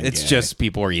yeah, stupid and It's gay. just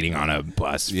people are eating on a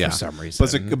bus for some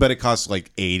reason. But it costs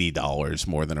like $80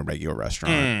 more than a regular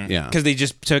restaurant. Yeah. because they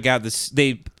just took out the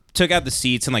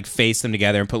seats and like faced them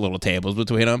together and put little tables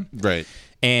between them. Right.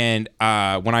 And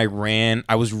when I ran,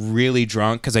 I was really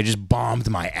drunk because I just bombed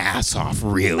my ass off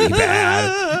really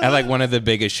bad at like one of the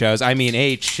biggest shows. I mean,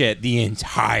 ate shit the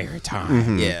entire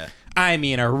time. Yeah. I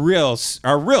mean, a real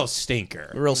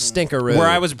stinker. A real stinkeroo. Where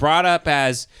I was brought up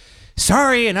as,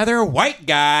 sorry, another white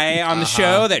guy on the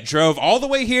show that drove all the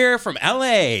way here from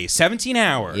LA, 17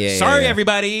 hours. Yeah, sorry, yeah.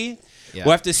 everybody. Yeah.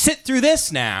 We'll have to sit through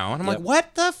this now. And I'm like,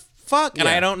 what the fuck? And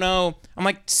Yeah. I don't know. I'm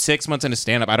like 6 months into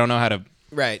stand-up. I don't know how to...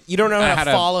 Right. You don't know how how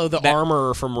to to- follow the that-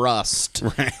 armor from Rust.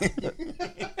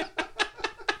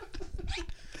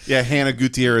 Yeah, Hannah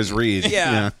Gutierrez Reed.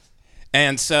 Yeah.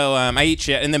 And so I eat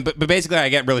shit, and then but basically I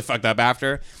get really fucked up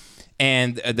after,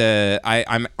 and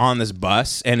I'm on this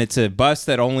bus, and it's a bus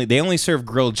that they only serve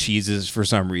grilled cheeses for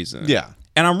some reason. Yeah.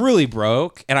 And I'm really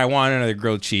broke, and I want another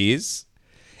grilled cheese,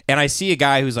 and I see a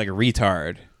guy who's like a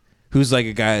retard, who's like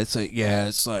a guy that's like, yeah,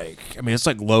 it's like, I mean, it's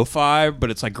like lo-fi, but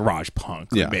it's like garage punk,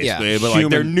 Yeah. basically. Yeah. But like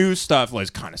their Human- new stuff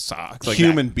like kind of sucks. Like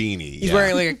Human beanie. He's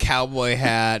wearing like a cowboy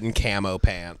hat and camo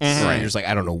pants. And you're just like,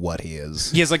 I don't know what he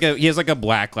is. He has like a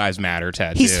Black Lives Matter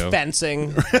tattoo. He's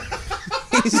fencing.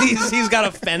 he's got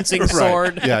a fencing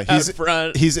sword. Yeah, he's out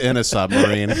front. He's in a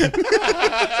submarine.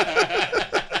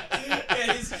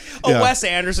 A Wes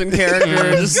Anderson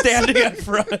character just standing up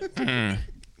front.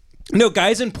 No,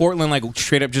 guys in Portland like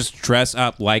straight up just dress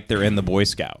up like they're in the Boy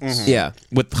Scouts. Yeah.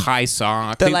 With high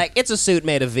socks. They're like, it's a suit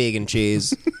made of vegan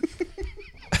cheese.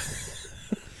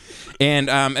 And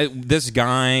this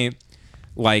guy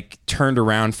like turned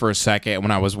around for a second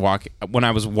when I was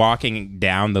walking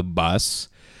down the bus.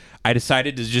 I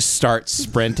decided to just start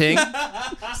sprinting.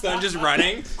 So I'm just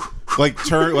running. like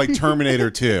Terminator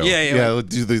 2. Yeah. Let's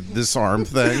do this arm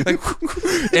thing.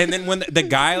 And then when the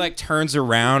guy like turns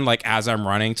around like as I'm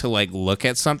running to like look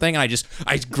at something, and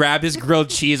I grab his grilled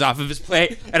cheese off of his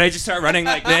plate and I just start running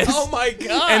like this. Oh my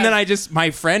God. And then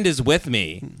my friend is with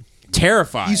me,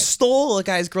 terrified. You stole a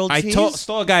guy's grilled cheese?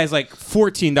 Stole a guy's like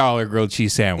 $14 grilled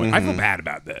cheese sandwich. I feel bad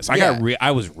about this.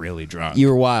 I was really drunk. You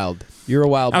were wild. You're a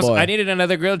wild boy. I needed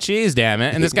another grilled cheese, damn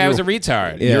it. And this guy was a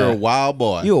retard. Yeah. You're a wild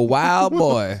boy. You a wild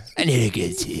boy. I need a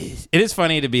good cheese. It is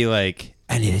funny to be like,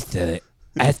 I need to steal it.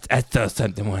 I stole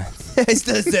something once. I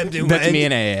stole something. That's me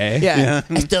in AA. Yeah.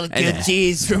 I stole a good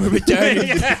cheese from a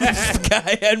retarded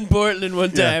guy in Portland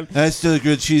one time. I stole a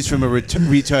grilled cheese from a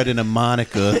retard in a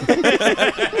Monica.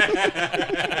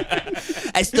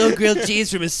 I stole grilled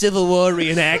cheese from a Civil War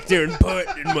reenactor in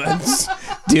Portland once.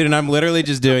 Dude, and I'm literally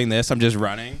just doing this. I'm just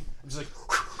running. I'm just like...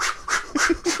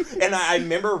 And I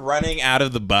remember running out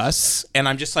of the bus, and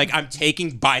I'm just like, I'm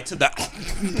taking bites of the...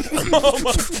 Oh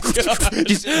my God.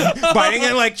 Just biting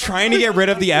and like trying to get rid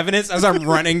of the evidence as I'm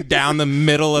running down the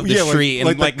middle of the street.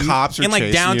 like and the cops are in like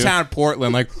chasing downtown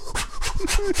Portland, like...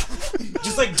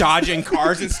 Just like dodging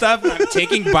cars and stuff. And I'm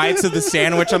taking bites of the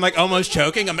sandwich. I'm like almost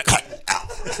choking. I'm like...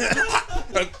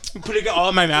 I'm putting it all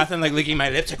in my mouth and like licking my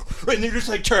lips, like, and they're just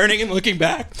like turning and looking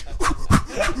back.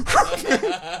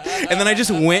 And then I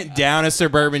just went down a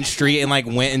suburban street and like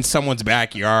went in someone's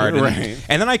backyard. Right.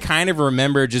 And then I kind of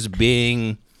remember just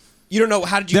being. You don't know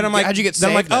how'd you get saved? Then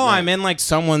I'm like, that oh, night? I'm in like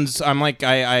someone's. I'm like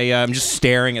I'm just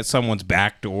staring at someone's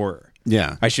back door.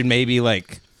 Yeah. I should maybe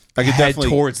like I could head definitely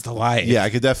towards the light. Yeah, I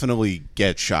could definitely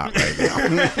get shot right now.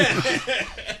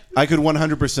 I could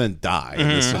 100% die in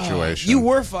this situation. You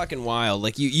were fucking wild.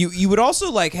 Like you would also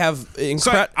like have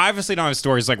So I obviously don't have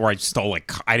stories like where I stole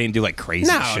like I didn't do like crazy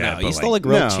shit. no. but, You stole like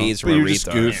grilled No, cheese but from a you're just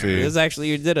retard. goofy. It was actually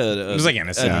you did a was like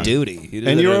innocent. a duty. You did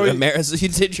And you're you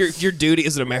did your duty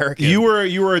as an American. You were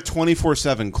a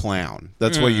 24/7 clown.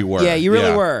 That's what you were. Yeah, you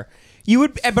really were. You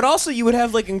would, but also you would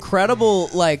have like incredible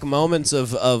like moments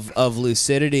of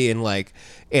lucidity and like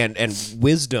and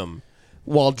wisdom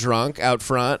while drunk out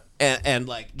front, and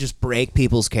like just break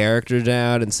people's character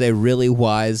down and say really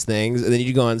wise things, and then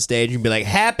you go on stage and be like,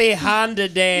 "Happy Honda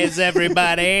Days,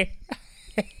 everybody."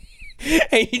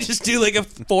 And you just do like a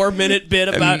 4-minute bit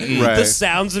about the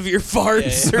sounds of your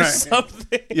farts or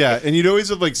something. Yeah, and you'd always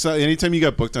have like anytime you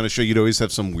got booked on a show, you'd always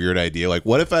have some weird idea. Like,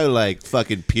 what if I like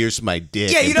fucking pierce my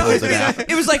dick? Yeah, and you know, pulled it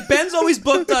out? it was like Ben's always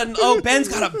booked on, Ben's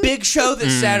got a big show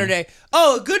this Saturday.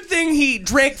 Oh, a good thing he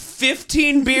drank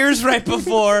 15 beers right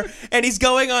before, and he's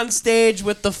going on stage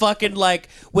with the fucking, like,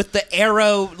 with the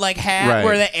arrow, like, hat Right.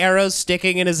 where the arrow's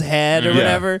sticking in his head or Yeah.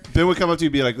 whatever. Ben would come up to you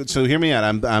and be like, so hear me out.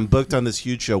 I'm booked on this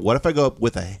huge show. What if I go up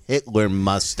with a Hitler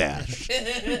mustache?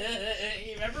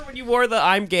 You remember when you wore the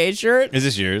I'm gay shirt? Is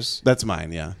this yours? That's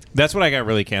mine, yeah. That's what I got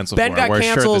really canceled Ben for. got I wore a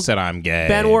shirt canceled. that said I'm gay.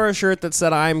 Ben wore a shirt that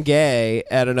said I'm gay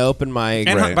at an open mic.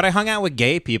 And but I hung out with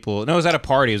gay people. No, it was at a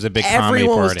party. It was a big comedy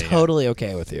Everyone was party. totally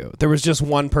okay with you. There was just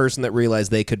one person that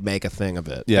realized they could make a thing of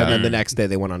it. Yeah. And then the next day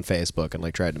they went on Facebook and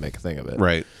like tried to make a thing of it.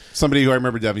 Right. Somebody who I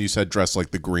remember, Devin, you said dressed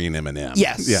like the green M&M.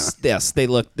 Yes. Yeah. Yes. They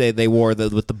looked. They wore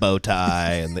with the bow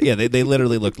tie and they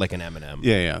literally looked like an M&M.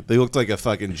 Yeah. They looked like a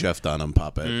fucking Jeff Dunham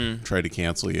puppet. Tried to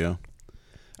cancel you.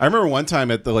 I remember one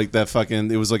time at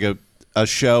it was like a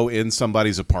show in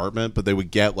somebody's apartment, but they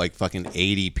would get like fucking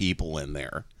 80 people in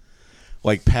there.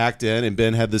 Like packed in, and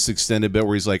Ben had this extended bit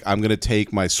where he's like, I'm going to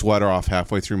take my sweater off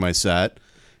halfway through my set,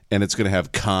 and it's going to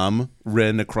have cum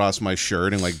written across my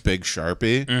shirt in like big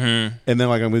Sharpie. Mm-hmm. And then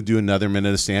like I'm going to do another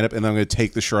minute of stand-up, and then I'm going to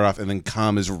take the shirt off, and then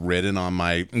cum is written on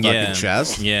my fucking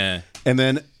chest. Yeah. And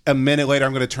then a minute later,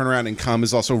 I'm going to turn around, and cum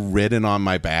is also written on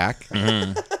my back.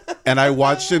 Mm-hmm. And I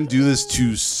watched him do this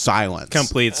to silence.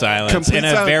 Complete silence. Complete in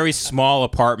a silence. very small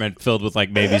apartment filled with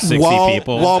like maybe 60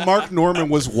 people. While Mark Norman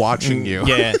was watching you.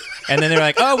 Yeah. And then they're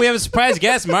like, oh, we have a surprise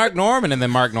guest, Mark Norman. And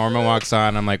then Mark Norman walks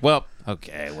on. I'm like, well,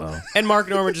 okay, well. And Mark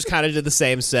Norman just kind of did the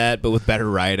same set, but with better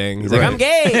writing. He's like, Right. I'm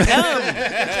gay. Come.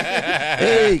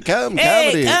 Hey, come, comedy.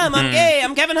 Hey, come. I'm gay.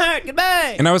 I'm Kevin Hart.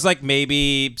 Goodbye. And I was like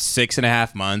maybe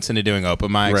 6.5 months into doing open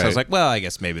mics. Right. I was like, well, I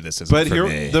guess maybe this isn't But for here,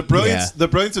 me. the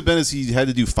brilliance of Ben is he had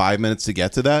to do 5 minutes to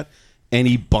get to that, and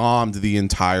he bombed the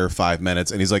entire 5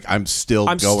 minutes. And he's like, I'm still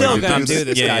going still to gonna do do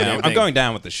this. this. goddamn I'm thing. going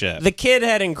down with the shit. The kid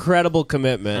had incredible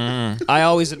commitment. I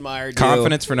always admired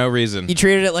Confidence for no reason. You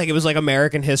treated it like it was like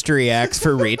American History X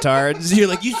for retards. You're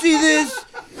like, you see this?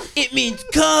 It means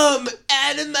come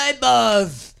out of my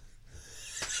balls.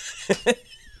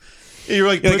 You're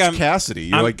like Butch I'm- Cassidy.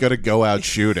 You're like going to go out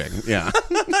shooting. Yeah.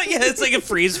 Yeah, it's like a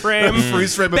freeze frame.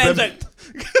 Freeze frame of Ben's Ben.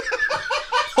 like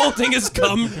holding his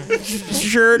cum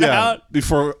shirt Yeah. out.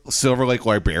 Before Silver Lake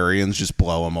librarians just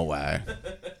blow him away.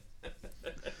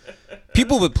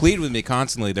 People would plead with me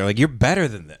constantly. They're like, you're better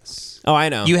than this. Oh, I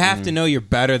know. You have to know you're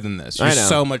better than this. You're I know.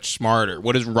 so much smarter.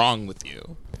 What is wrong with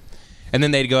you? And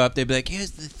then they'd go up, they'd be like,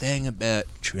 here's the thing about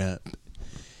Trump.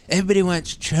 Everybody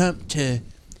wants Trump to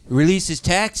release his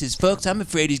taxes. Folks, I'm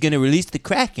afraid he's going to release the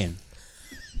Kraken.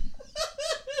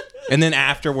 And then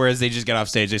afterwards, they just get off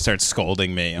stage, they start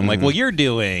scolding me. I'm like, well, you're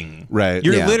doing... Right.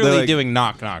 You're Yeah. literally They're like- doing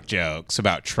knock-knock jokes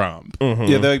about Trump.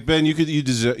 Yeah, they're like, Ben, you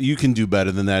can do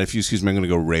better than that. If you excuse me, I'm going to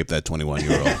go rape that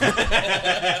 21-year-old.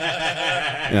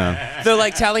 Yeah. They're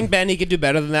like telling Ben he could do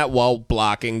better than that while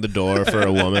blocking the door for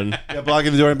a woman. Yeah,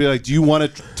 blocking the door and be like, do you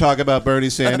want to talk about Bernie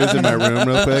Sanders in my room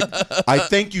real quick? I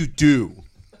think you do.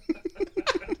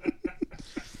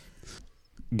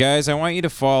 Guys, I want you to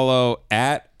follow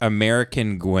at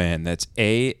American Gwyn. That's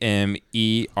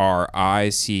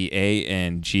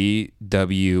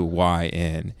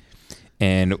AmericanGwyn.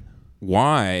 And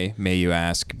why, may you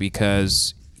ask?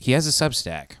 Because he has a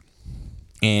Substack.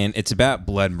 And it's about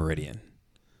Blood Meridian.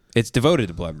 It's devoted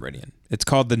to Blood Meridian. It's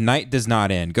called The Night Does Not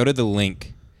End. Go to the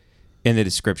link in the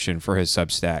description for his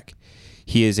Substack.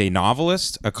 He is a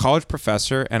novelist, a college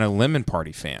professor, and a Lemon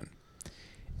Party fan.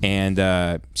 And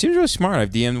seems really smart. I've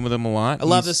DM'd with him a lot. I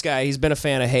love this guy. He's been a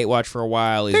fan of Hate Watch for a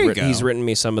while. There you go. He's written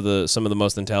me some of the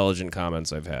most intelligent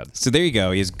comments I've had. So there you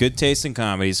go. He has good taste in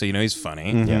comedy, so you know he's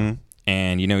funny. Yeah.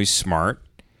 And you know he's smart.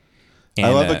 And,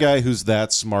 I love a guy who's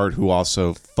that smart who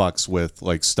also fucks with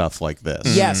like stuff like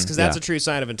this. Yes, because that's Yeah. a true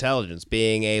sign of intelligence,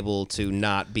 being able to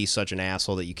not be such an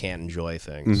asshole that you can't enjoy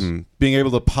things. Being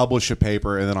able to publish a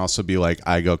paper and then also be like,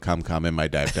 I go come in my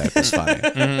diaper is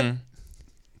funny.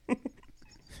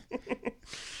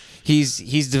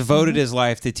 He's devoted his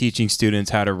life to teaching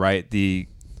students how to write the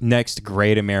next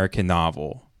great American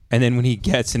novel. And then when he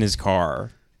gets in his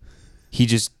car, he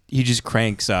just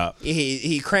cranks up.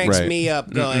 He cranks Right. me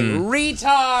up going,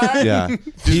 retard! Yeah.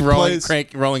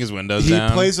 Just rolling his windows down.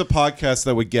 He plays a podcast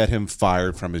that would get him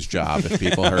fired from his job if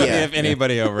people heard Yeah. it. If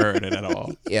anybody overheard it at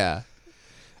all. Yeah.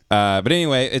 But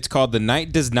anyway, it's called The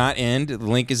Night Does Not End. The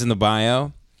link is in the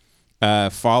bio.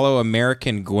 Follow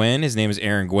American Gwen. His name is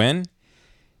Aaron Gwyn.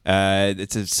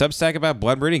 It's a Substack about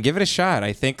blood breeding. Give it a shot.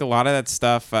 I think a lot of that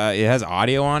stuff, it has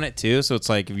audio on it too. So it's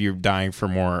like if you're dying for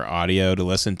more audio to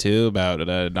listen to about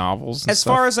novels. And As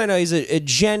stuff. far as I know, he's a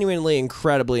genuinely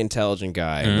incredibly intelligent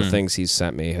guy. And the things he's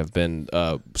sent me have been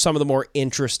some of the more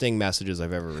interesting messages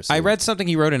I've ever received. I read something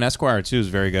he wrote in Esquire too. It was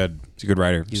very good. He's a good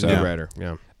writer. He's a good writer.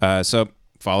 Yeah. So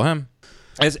follow him.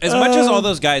 As much as all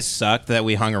those guys sucked that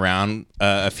we hung around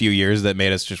a few years that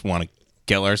made us just want to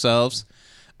kill ourselves.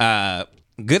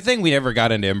 Good thing we never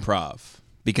got into improv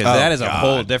because that is a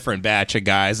whole different batch of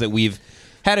guys that we've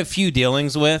had a few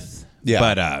dealings with. Yeah.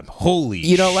 But holy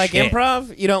You don't like shit.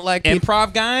 improv? You don't like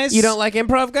Improv guys? You don't like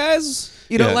improv guys?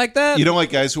 You don't like that? You don't like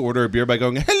guys who order a beer by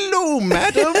going, "Hello,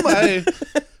 madam. I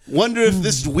wonder if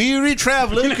this weary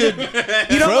traveler could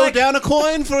throw down a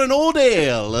coin for an old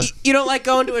ale." You don't like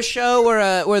going to a show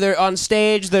where they're on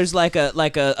stage. There's like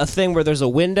a thing where there's a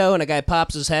window and a guy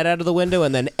pops his head out of the window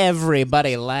and then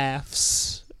everybody laughs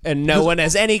and no one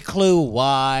has any clue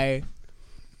why.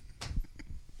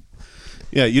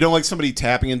 Yeah, you don't like somebody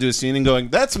tapping into a scene and going,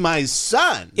 "That's my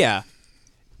son." Yeah.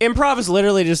 Improv is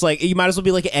literally just like, you might as well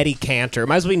be like Eddie Cantor.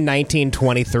 Might as well be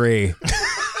 1923.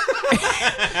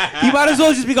 You might as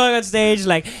well just be going on stage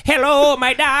like, "Hello,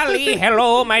 my dolly.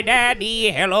 Hello, my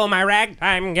daddy. Hello, my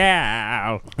ragtime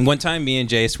gal." One time, me and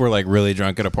Jace were like really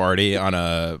drunk at a party on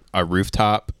a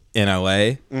rooftop in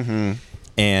LA. Mm-hmm.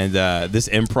 And this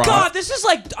improv. God, this is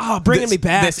like, bringing me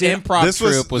back. This dude. improv This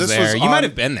was- troupe was this there. was You on- might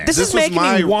have been there. This is was making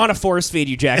my- me want to force feed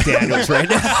you Jack Daniels right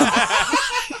now.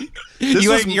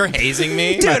 You're hazing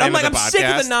me, Dude, by the I'm end like, of I'm the sick of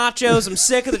podcast? the nachos. I'm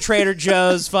sick of the Trader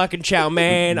Joe's fucking chow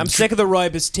mein. I'm sick of the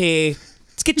rooibos tea.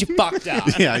 Let's get you fucked up.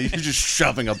 Yeah, you're just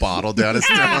shoving a bottle down his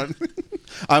throat.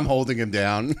 I'm holding him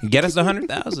down. Get us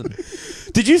 100,000.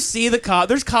 Did you see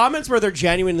there's comments where they're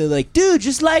genuinely like, dude,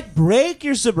 just like break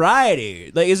your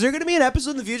sobriety. Like, is there going to be an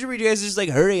episode in the future where you guys just like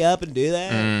hurry up and do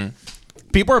that?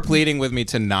 People are pleading with me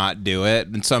to not do it,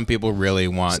 and some people really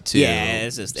want to. Yeah,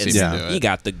 it's just, see me yeah. do it. you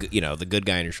got the good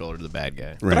guy on your shoulder, the bad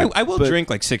guy. Right. But I will drink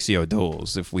like 60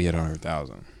 O'Douls if we hit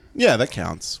 100,000. Yeah, that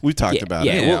counts. We've talked about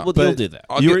yeah, it. we'll But do that.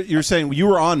 You're saying you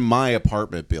were on my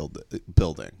apartment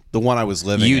building, the one I was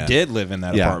living in. You did live in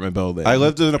that Yeah. apartment building. I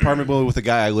lived in an apartment building with a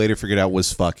guy I later figured out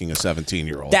was fucking a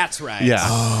 17-year-old. That's right. Yeah.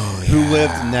 Who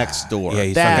lived next door. Yeah,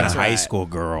 he's That's fucking a high right. school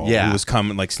girl Yeah. who was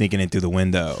coming, like sneaking in through the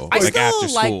window. I like after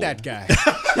still like school. that guy.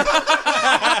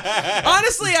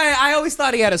 Honestly, I always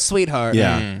thought he had a sweetheart.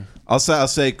 Yeah. I'll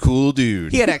say cool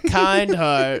dude. He had a kind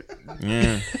heart.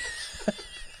 Yeah.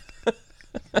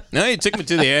 No, you took me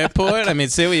to the airport. I mean,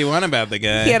 say what you want about the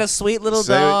guy. He had a sweet little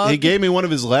So dog. he gave me one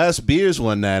of his last beers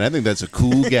one night. I think that's a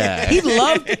cool guy. He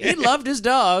loved his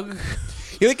dog.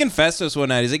 He like confessed to us one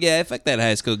night. He's like, "Yeah, I fucked that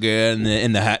high school girl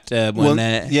in the hot tub one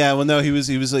night." Yeah, well, no,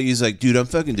 he's like, dude, I'm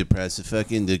fucking depressed.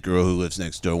 The girl who lives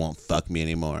next door won't fuck me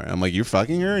anymore. I'm like, you're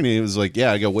fucking her? And he was like,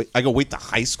 yeah. I go, wait, the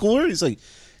high schooler? He's like,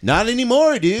 not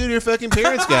anymore, dude. Her fucking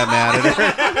parents got mad at her.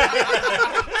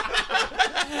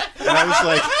 And I was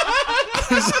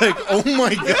like, oh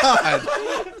my god.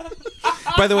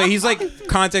 By the way, he's like,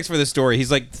 context for the story,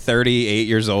 he's like 38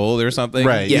 years old or something.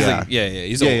 Right, He's yeah. like, yeah.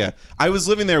 He's Yeah, old. yeah. I was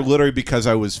living there literally because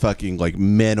I was fucking like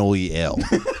mentally ill.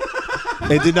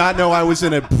 I did not know I was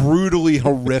in a brutally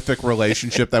horrific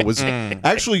relationship that was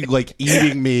actually like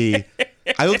eating me.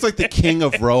 I looked like the king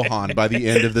of Rohan by the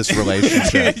end of this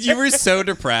relationship. You were so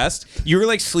depressed. You were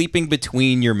like sleeping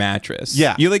between your mattress.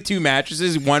 Yeah. You had like two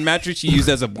mattresses. One mattress you used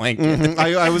as a blanket.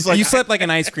 I was like, You slept like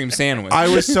an ice cream sandwich. I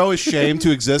was so ashamed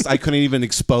to exist, I couldn't even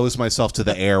expose myself to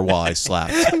the air while I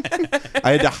slept.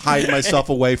 I had to hide myself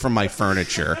away from my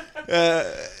furniture.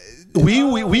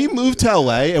 We moved to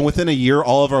LA, and within a year,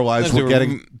 all of our lives were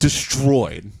getting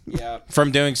destroyed.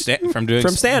 from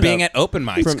stand-up. being at open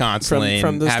mics constantly,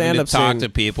 from and the having to stand-up talk scene. to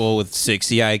people with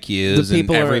 60 IQs and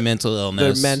every mental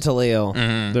illness, They're mentally ill.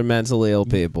 They're mentally ill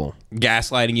people.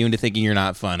 gaslighting you into thinking you're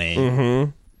not funny.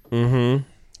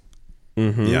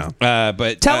 Yeah.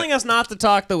 But Telling us not to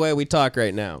talk the way we talk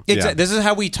right now. Yeah. This is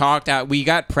how we talked out. We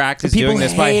got practice People doing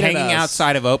this by hated hanging us.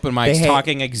 outside of open mics, They hate-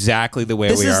 talking exactly the way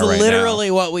This we is are right literally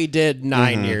what we did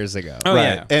 9 years ago. now. Oh Right.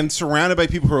 yeah. And surrounded by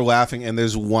people who are laughing, and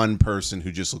there's one person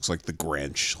who just looks like the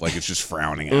Grinch, like it's just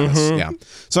frowning at us. Yeah.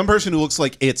 Some person who looks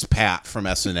like it's Pat from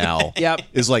SNL Yep.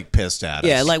 is like pissed at us.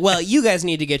 Yeah, like, well, you guys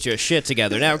need to get your shit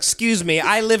together. Now, excuse me,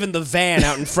 I live in the van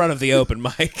out in front of the open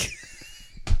mic.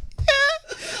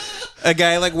 A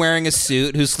guy like wearing a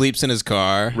suit who sleeps in his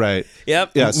car. Right.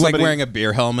 Yep. Yeah. Like Somebody, wearing a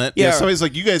beer helmet. yeah. Somebody's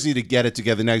like, you guys need to get it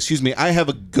together now. Excuse me, I have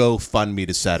a GoFundMe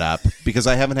to set up because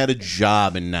I haven't had a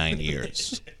job in 9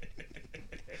 years.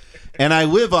 And I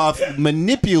live off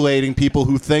manipulating people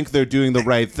who think they're doing the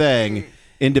right thing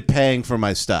into paying for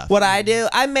my stuff. What I do,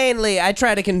 I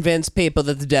try to convince people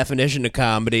that the definition of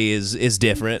comedy is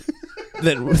different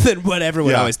than what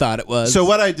everyone Yeah. always thought it was. So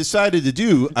what I decided to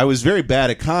do, I was very bad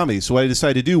at comedy, so what I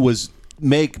decided to do was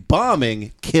make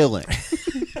bombing killing.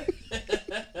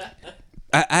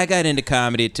 I got into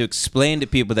comedy to explain to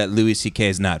people that Louis C.K.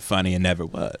 is not funny and never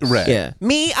was. Right. yeah,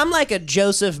 me, I'm like a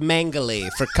Joseph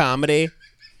Mengele for comedy.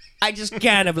 I just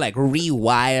kind of like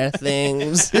rewire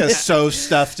things. Yeah, sew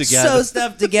stuff together. Sew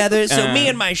stuff together so me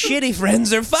and my shitty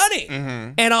friends are funny.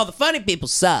 And all the funny people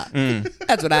suck.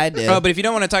 That's what I do. Oh, but if you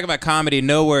don't want to talk about comedy,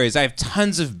 no worries. I have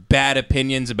tons of bad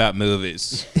opinions about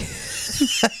movies.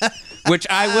 Which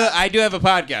I will. I do have a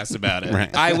podcast about it.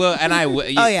 Right. I will, and I will.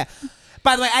 Oh, yeah.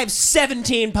 By the way, I have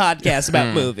 17 podcasts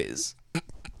about movies.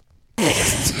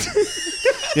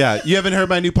 Yeah, you haven't heard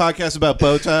my new podcast about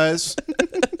bow ties?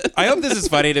 I hope this is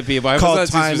funny to people. I hope Called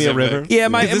it's not too Tie Me a specific. River. Yeah,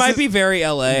 it This might is- be very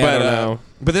LA. But, I don't know.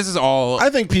 But this is all. I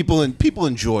think people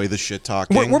enjoy the shit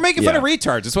talking. We're making fun Yeah. of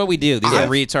retards. It's what we do. These are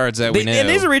retards that we know. And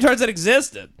these are retards that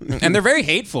existed. And they're very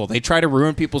hateful. They try to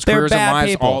ruin people's They're careers and bad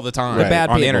lives people. all the time They're bad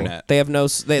on people. the internet. They have no...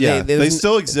 Yeah, they there's-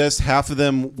 still exist. Half of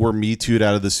them were Me Too'd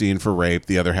out of the scene for rape.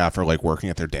 The other half are like working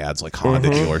at their dad's like Honda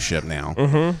dealership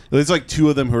now. There's like two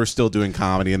of them who are still doing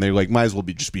comedy, and they're like might as well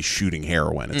just be shooting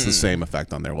heroin. It's the same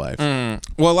effect on their life.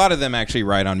 Well, a lot of them actually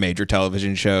write on major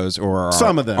television shows or are,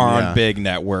 Some of them, are yeah. on big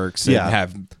networks and Yeah.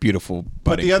 have beautiful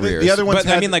budding the other- careers. the other ones But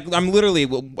I had- mean, like I'm literally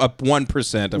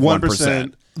 1% of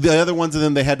 1%. The other ones of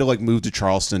them, they had to like move to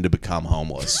Charleston to become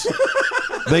homeless.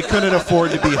 They couldn't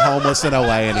afford to be homeless in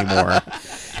LA anymore.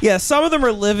 Yeah, some of them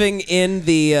are living in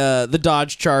the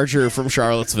Dodge Charger from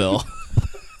Charlottesville.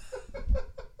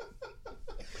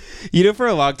 You know, for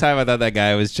a long time, I thought that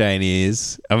guy was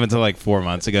Chinese. Up until like 4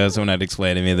 months ago, someone had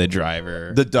explained to me the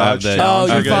driver, The Dodge of the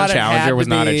Challenger. Oh, you of the thought it Challenger had was to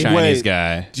not a be- Chinese Wait.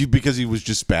 guy. Because he was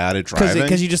just bad at driving.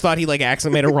 Because you just thought he like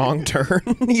accidentally made a wrong turn.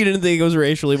 You didn't think it was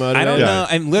racially motivated. I don't Yeah. know.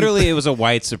 And literally, it was a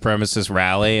white supremacist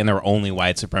rally, and there were only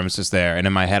white supremacists there. And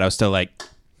in my head, I was still like,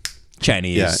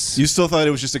 Chinese. Yeah, you still thought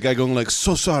it was just a guy going like,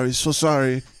 so sorry,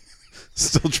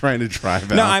 still trying to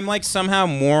drive out. No, I'm like somehow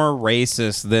more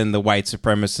racist than the white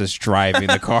supremacist driving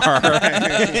the car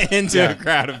into a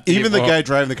crowd of people. Even the guy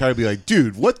driving the car would be like,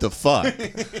 dude, what the fuck?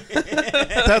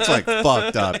 That's like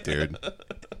fucked up, dude.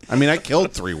 I mean, I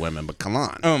killed 3 women, but come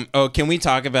on. Can we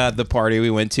talk about the party we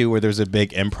went to where there's a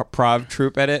big improv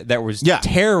troupe at it that was Yeah.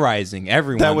 terrorizing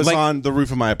everyone? That was like, on the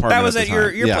roof of my apartment. That was at at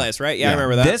the your time. place, right? Yeah, I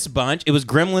remember that. this bunch. It was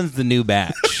Gremlins, the new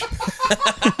batch.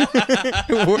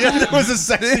 Yeah, there was a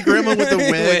sexy gremlin with a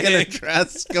wig and a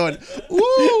dress going,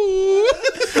 ooh.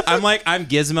 I'm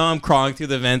Gizmo. I'm crawling through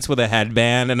the vents with a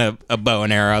headband and a bow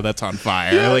and arrow that's on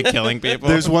fire, like killing people.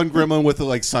 There's one gremlin with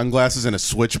like sunglasses and a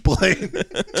switchblade.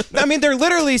 I mean, they're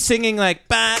literally singing like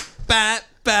bat bat.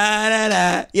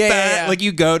 Ba-da-da, Yeah. Like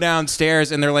you go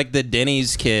downstairs and they're like the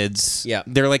Denny's kids. Yeah.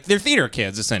 They're theater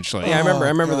kids essentially. Yeah, I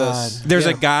remember this. There's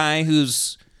a guy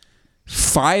who's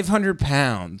 500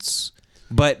 pounds,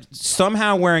 but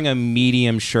somehow wearing a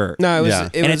medium shirt. No, it was. Yeah.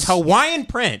 It And was it's Hawaiian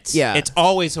print. Yeah. It's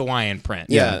always Hawaiian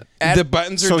print. Yeah. At- The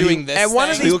buttons are So he- doing this. at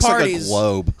one of thing. He these looks parties- like a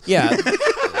globe. Yeah.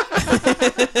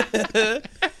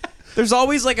 There's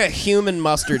always like a human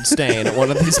mustard stain at one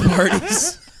of these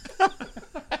parties.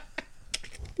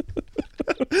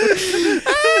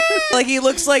 Like he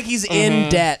looks like he's in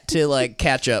debt to like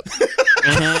ketchup.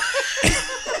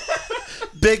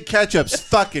 Big ketchup's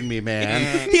fucking me,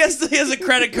 man. He has a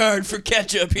credit card for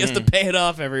ketchup. He has to pay it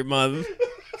off every month.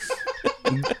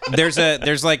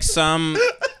 There's like some.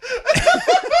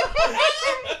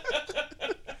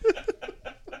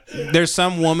 There's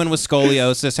some woman with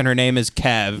scoliosis and her name is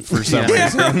Kev for some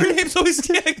reason. Her name's always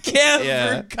Kev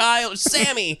Yeah. or Kyle.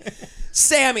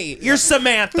 Sammy, you're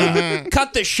Samantha.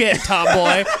 Cut the shit,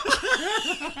 tomboy.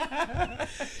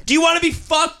 Do you want to be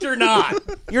fucked or not?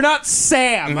 You're not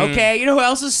Sam, okay? You know who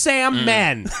else is Sam?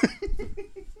 Men.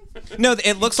 No,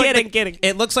 it looks like Kidding.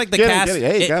 It looks like the Kidding, cast.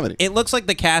 kidding. Hey, comedy. It looks like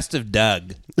the cast of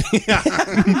Doug.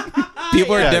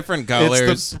 People are different colors.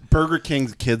 It's the Burger King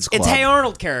Kids Club. It's Hey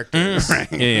Arnold characters.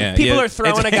 Yeah, People yeah. are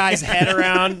throwing It's- a guy's head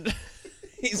around.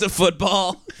 He's a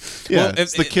football. Yeah, Well,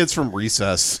 it's the kids from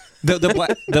Recess.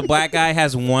 The black guy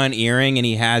has one earring and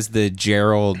he has the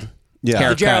Gerald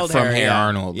haircut Gerald from hair, Hey yeah.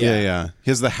 Arnold. Yeah.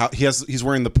 He has he's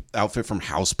wearing the outfit from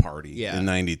House Party in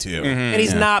 '92. And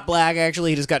he's not black,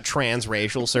 actually. He just got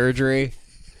transracial surgery.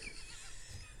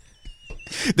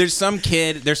 There's some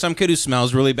kid who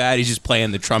smells really bad. He's just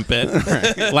playing the trumpet,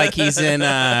 like he's in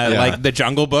like the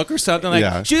Jungle Book or something.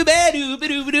 Like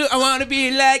shoo-ba-doo-ba-doo-ba-doo, I want to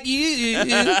be like you.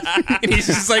 And he's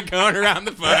just like going around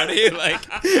the party like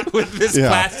with this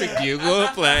plastic bugle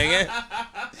playing it.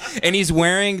 And he's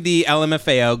wearing the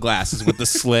LMFAO glasses with the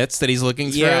slits that he's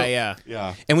looking through. Yeah.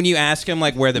 And when you ask him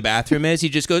like where the bathroom is, he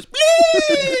just goes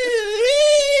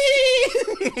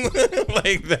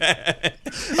like that.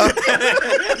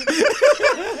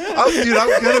 Oh, dude,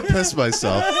 I'm gonna piss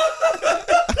myself.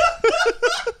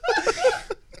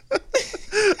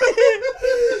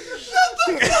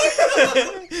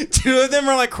 Two of them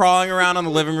are like crawling around on the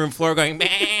living room floor going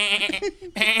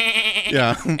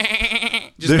Yeah.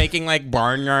 just making like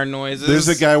barnyard noises. There's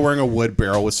a guy wearing a wood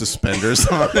barrel with suspenders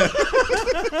on it.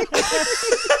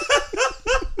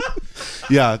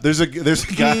 Yeah, there's a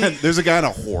guy on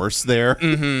a horse there.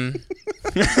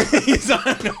 He's on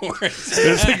a horse.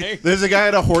 There's a guy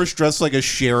on a horse dressed like a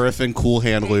sheriff in Cool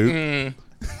Hand Luke.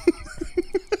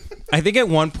 I think at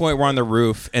one point we're on the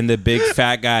roof and the big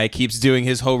fat guy keeps doing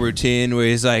his whole routine where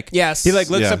he's like, Yes. he like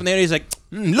looks Yeah. up in the air and he's like,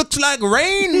 looks like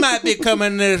rain might be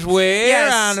coming this way.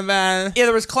 Yes. Around about. Yeah,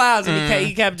 there was clouds, and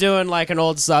he kept doing like an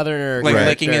old Southerner, Like character.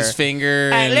 licking his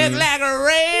finger. I and- look like a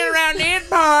rain around these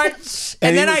parts.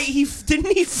 And then he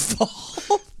didn't he fall?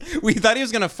 We thought he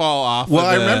was gonna fall off. Well,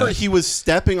 of I the- remember he was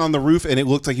stepping on the roof, and it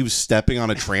looked like he was stepping on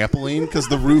a trampoline because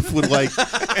the roof would like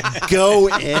go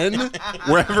in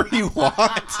wherever he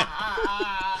walked.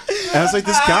 And I was like,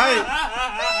 this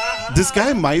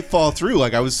guy might fall through.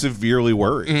 Like, I was severely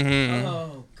worried.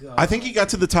 Oh god! I think he got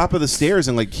to the top of the stairs,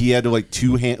 and like he had to like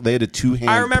they had a two-hand.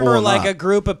 I remember pull him like up. a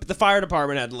group of the fire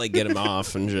department had to like get him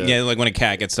off and shit. Yeah, like when a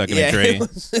cat gets stuck in Yeah, a tree.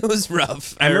 it was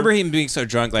rough. I remember him being so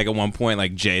drunk, like at one point,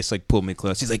 like Jace like pulled me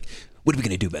close. He's like, "What are we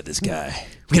gonna do about this guy?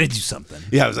 We gotta do something.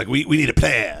 Yeah, I was like, we need a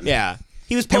plan. Yeah,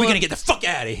 he was How are pulling. we gonna get the fuck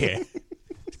out of here?"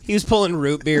 He was pulling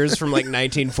root beers from like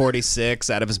 1946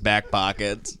 out of his back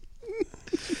pockets.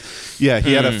 Yeah,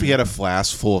 he had a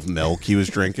flask full of milk he was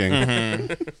drinking.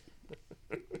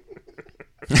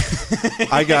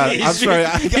 I'm sorry.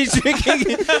 He's drinking.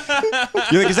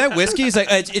 You're like, "Is that whiskey?" He's like,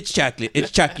 "It's chocolate.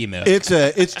 It's chalky milk." It's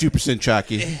 2%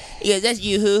 chalky. Yeah, that's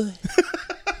you.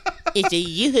 It's a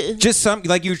you. Just some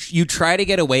like you try to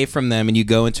get away from them and you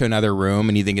go into another room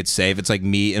and you think it's safe. It's like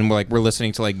me and we're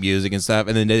listening to like music and stuff,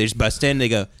 and then they just bust in and they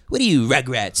go, "What are you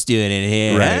Rugrats doing in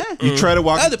here?" Right. Huh? You try to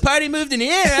walk. Oh, the party moved in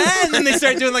here, huh? And then they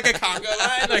start doing like a conga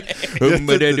line, like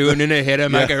what they're doing in a hit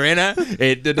of Macarena.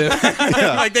 Like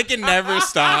they can never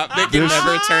stop. They can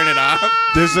never turn it off.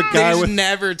 There's a They guy just with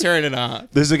never turn it off.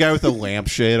 there's a guy with a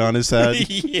lampshade on his head.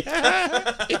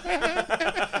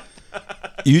 Yeah.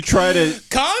 You try to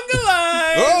Conga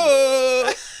line.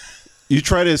 Oh. you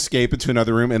try to escape into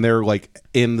another room, and they're like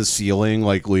in the ceiling,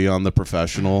 like Leon the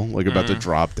Professional, like about to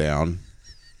drop down.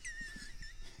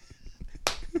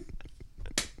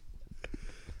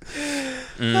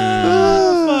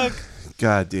 Fuck.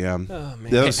 God damn. Oh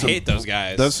man. That I was some, hate those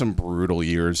guys. that was some brutal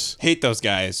years. Hate those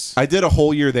guys. I did a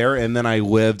whole year there, and then I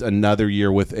lived another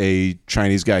year with a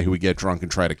Chinese guy who would get drunk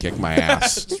and try to kick my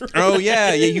ass. Oh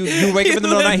yeah, you wake up in the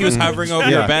middle of the night. He was hovering over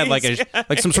your bed like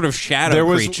some sort of shadow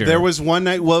creature. There was one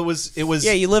night. Well, it was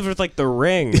Yeah, you lived with like the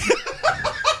Ring. it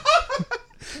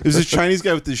was this Chinese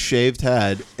guy with this shaved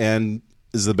head, and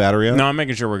is the battery on? No, I'm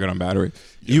making sure we're good on battery.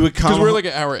 You would come. Because we're like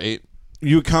at hour 8.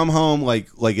 You would come home like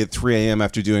at 3 a.m.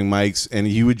 after doing mics, and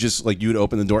he would just like you would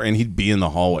open the door, and he'd be in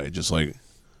the hallway, just like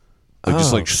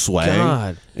swaying.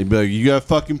 God. He'd be like, "You got a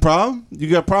fucking problem? You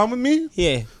got a problem with me?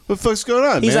 Yeah. What the fuck's going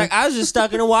on, He's man?" like, I was just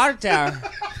stuck in a water tower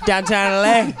downtown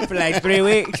LA for like 3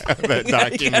 weeks.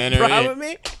 That You got a problem with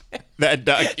me? That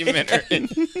documentary.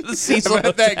 The Cecil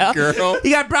About that Hotel. girl. You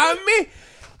got a problem with me?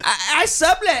 I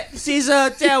sublet Cecil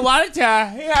Hotel water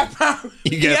tower. You got a problem?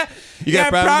 You got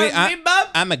a problem with me? Bob?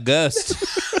 I'm a ghost.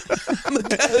 I'm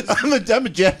a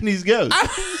Japanese ghost.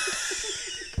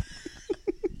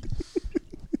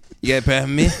 You got a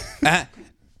problem with me?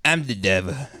 I'm the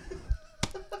devil.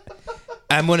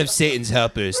 I'm one of Satan's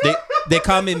helpers. They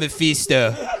call me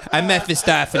Mephisto. I'm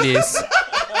Mephistopheles.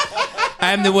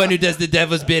 I'm the one who does the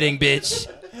devil's bidding, bitch.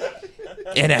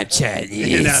 And I'm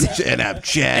Chinese. And I'm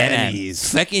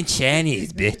Chinese. Fucking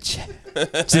Chinese, bitch.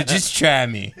 So just try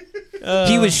me.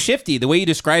 He was shifty. The way you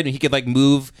described him, he could like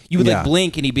move. You would like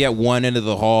blink, and he'd be at one end of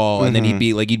the hall, and then he'd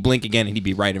be like, you'd blink again, and he'd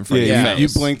be right in front of your face. You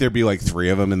blink, there'd be like 3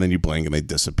 of them, and then you blink, and they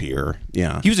disappear.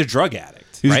 Yeah. He was a drug addict.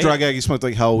 He was right? a drug addict. He smoked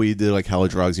like hell weed, did like hella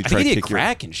drugs. He I tried think he to did kick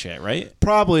crack and shit, right?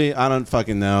 Probably. I don't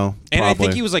fucking know. And Probably. I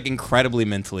think he was like incredibly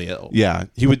mentally ill. Yeah,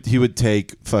 he would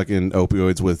take fucking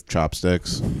opioids with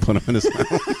chopsticks, put them in his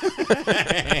mouth.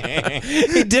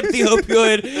 He dipped the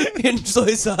opioid in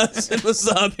soy sauce and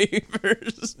wasabi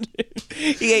first.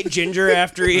 He ate ginger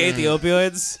after he ate the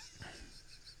opioids.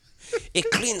 It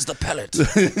cleans the palate.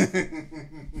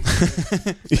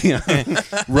 Yeah,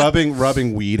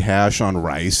 rubbing weed hash on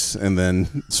rice and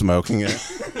then smoking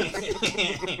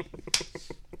it.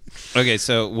 Okay,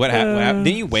 so what happened?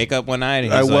 Didn't you wake up one night?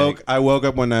 And I he's woke like, I woke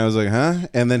up one night. I was like, huh?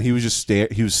 And then he was just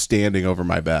he was standing over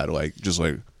my bed, like just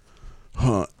like,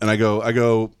 huh? And I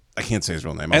go. I can't say his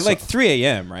real name. at like 3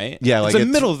 a.m., right? Yeah, it's like the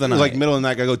middle of the night. Like middle of the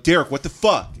night. I go, Derek, what the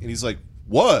fuck? And he's like,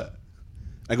 what?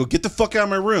 I go, get the fuck out of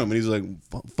my room. And he's like,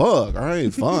 fuck, all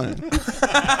right, fine.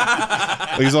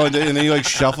 Like, he's all, and then he like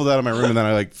shuffled out of my room, and then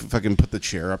I like fucking put the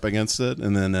chair up against it,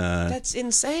 and then That's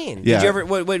insane. Yeah. Did you ever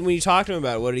when you talked to him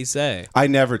about it, what did he say? I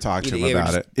never talked to him You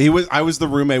about just- it. I was the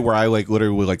roommate where I like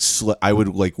literally would like I would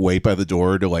like wait by the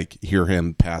door to like hear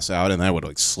him pass out, and then I would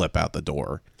like slip out the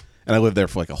door. And I lived there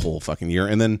for like a whole fucking year.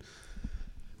 And then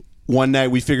one night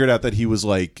we figured out that he was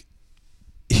like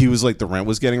the rent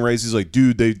was getting raised. He's like,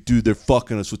 they're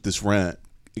fucking us with this rent,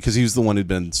 because he was the one who'd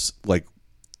been like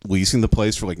leasing the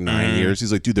place for like 9 years.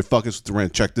 He's like, dude, they're fucking us with the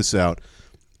rent. Check this out.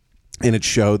 And it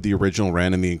showed the original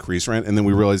rent and the increased rent, and then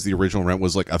we realized the original rent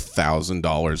was like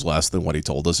 $1,000 less than what he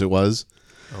told us it was.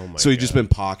 Oh my So he'd just been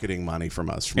pocketing money from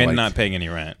us from and like, not paying any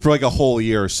rent for like a whole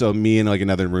year. So me and like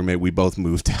another roommate, we both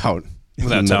moved out in the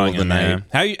without middle telling of the him.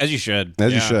 night. Yeah. As you should.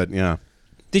 As you should, yeah.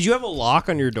 Did you have a lock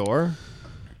on your door?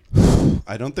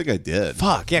 I don't think I did.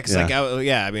 Fuck yeah, because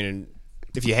Yeah. I mean,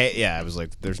 if you hate, I was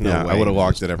like, there's no Yeah, way. I would have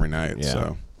locked it every night. Yeah.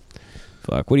 So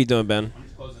Fuck, what are you doing, Ben? I'm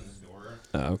just closing this door.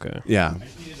 Oh, okay. yeah,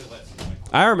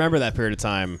 I remember that period of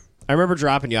time. I remember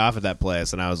dropping you off at that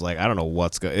place, and I was like, I don't know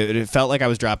what's going. It felt like I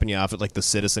was dropping you off at like the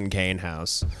Citizen Kane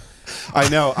house. I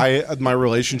know. My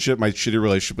shitty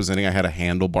relationship was ending. I had a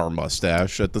handlebar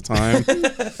mustache at the time.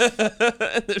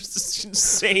 There's this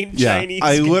insane Yeah, Chinese.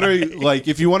 I guy. literally like.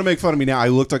 If you want to make fun of me now, I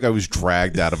looked like I was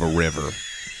dragged out of a river,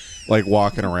 like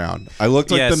walking around. I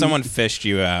looked like Someone fished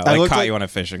you out. I Like looked caught like- you on a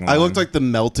fishing line. I looked like the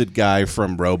melted guy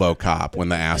from RoboCop when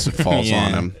the acid falls Yeah.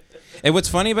 on him. And what's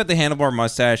funny about the handlebar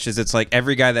mustache is it's like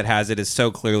every guy that has it is so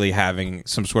clearly having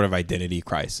some sort of identity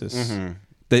crisis. Mm-hmm.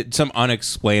 That some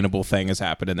unexplainable thing has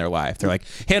happened in their life. They're like,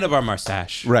 handlebar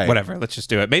mustache. Right. Whatever. Let's just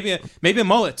do it. Maybe a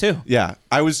mullet too. Yeah,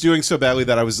 I was doing so badly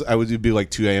that I would be like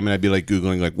 2 a.m. and I'd be like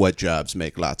Googling like what jobs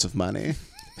make lots of money.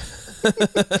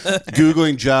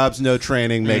 Googling jobs, no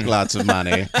training, make lots of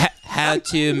money. How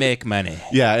to make money.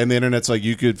 Yeah, and the internet's like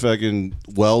you could fucking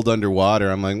weld underwater.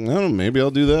 I'm like, oh, maybe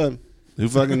I'll do that. Who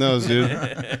fucking knows, dude?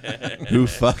 Who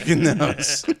fucking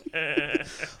knows?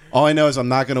 All I know is I'm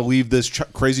not going to leave this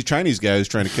crazy Chinese guy who's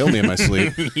trying to kill me in my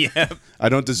sleep. Yeah. I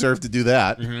don't deserve to do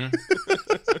that. I'm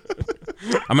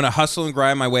going to hustle and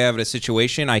grind my way out of a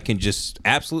situation. I can just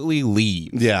absolutely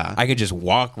leave. Yeah. I can just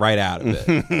walk right out of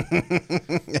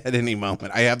it. At any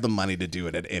moment. I have the money to do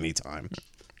it at any time.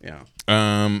 Yeah.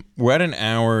 We're at an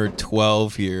hour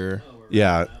 12 here.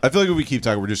 Yeah. I feel like if we keep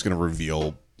talking, we're just going to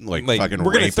reveal like fucking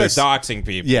we're going to rapists. start doxing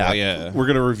people. Yeah. We're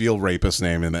going to reveal rapist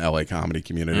name in the LA comedy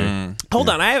community. Hold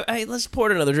on, I let's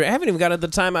pour another drink. I haven't even got to the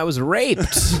time I was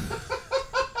raped.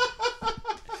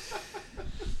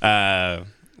 Well,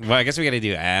 I guess we got to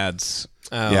do ads.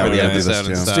 Yeah, for we the gotta do this episode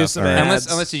and too. stuff. Do some Unless,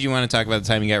 ads. unless did you want to talk about the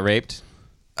time you got raped?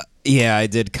 Yeah, I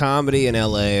did comedy in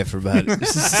LA for about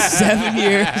 7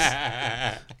 years.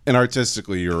 And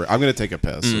artistically, I'm going to take a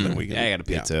piss. So then we can, Yeah, I got to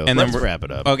pee too. And Let's then wrap it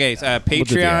up. Okay, do the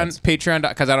Patreon, ads.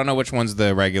 because I don't know which one's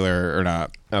the regular or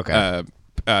not. Okay.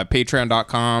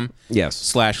 Patreon.com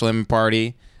Yes. /Lemon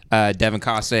Party. Devin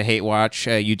Costa Hate Watch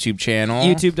YouTube channel.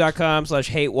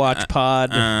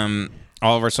 YouTube.com/hatewatchpod.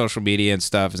 All of our social media and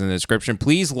stuff is in the description.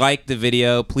 Please like the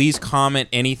video. Please comment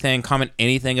anything. Comment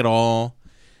anything at all.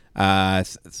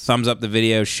 Thumbs up the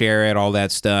video. Share it. All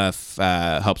that stuff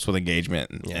helps with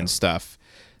engagement and stuff.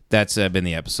 That's been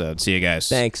the episode. See you guys.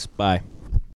 Thanks. Bye.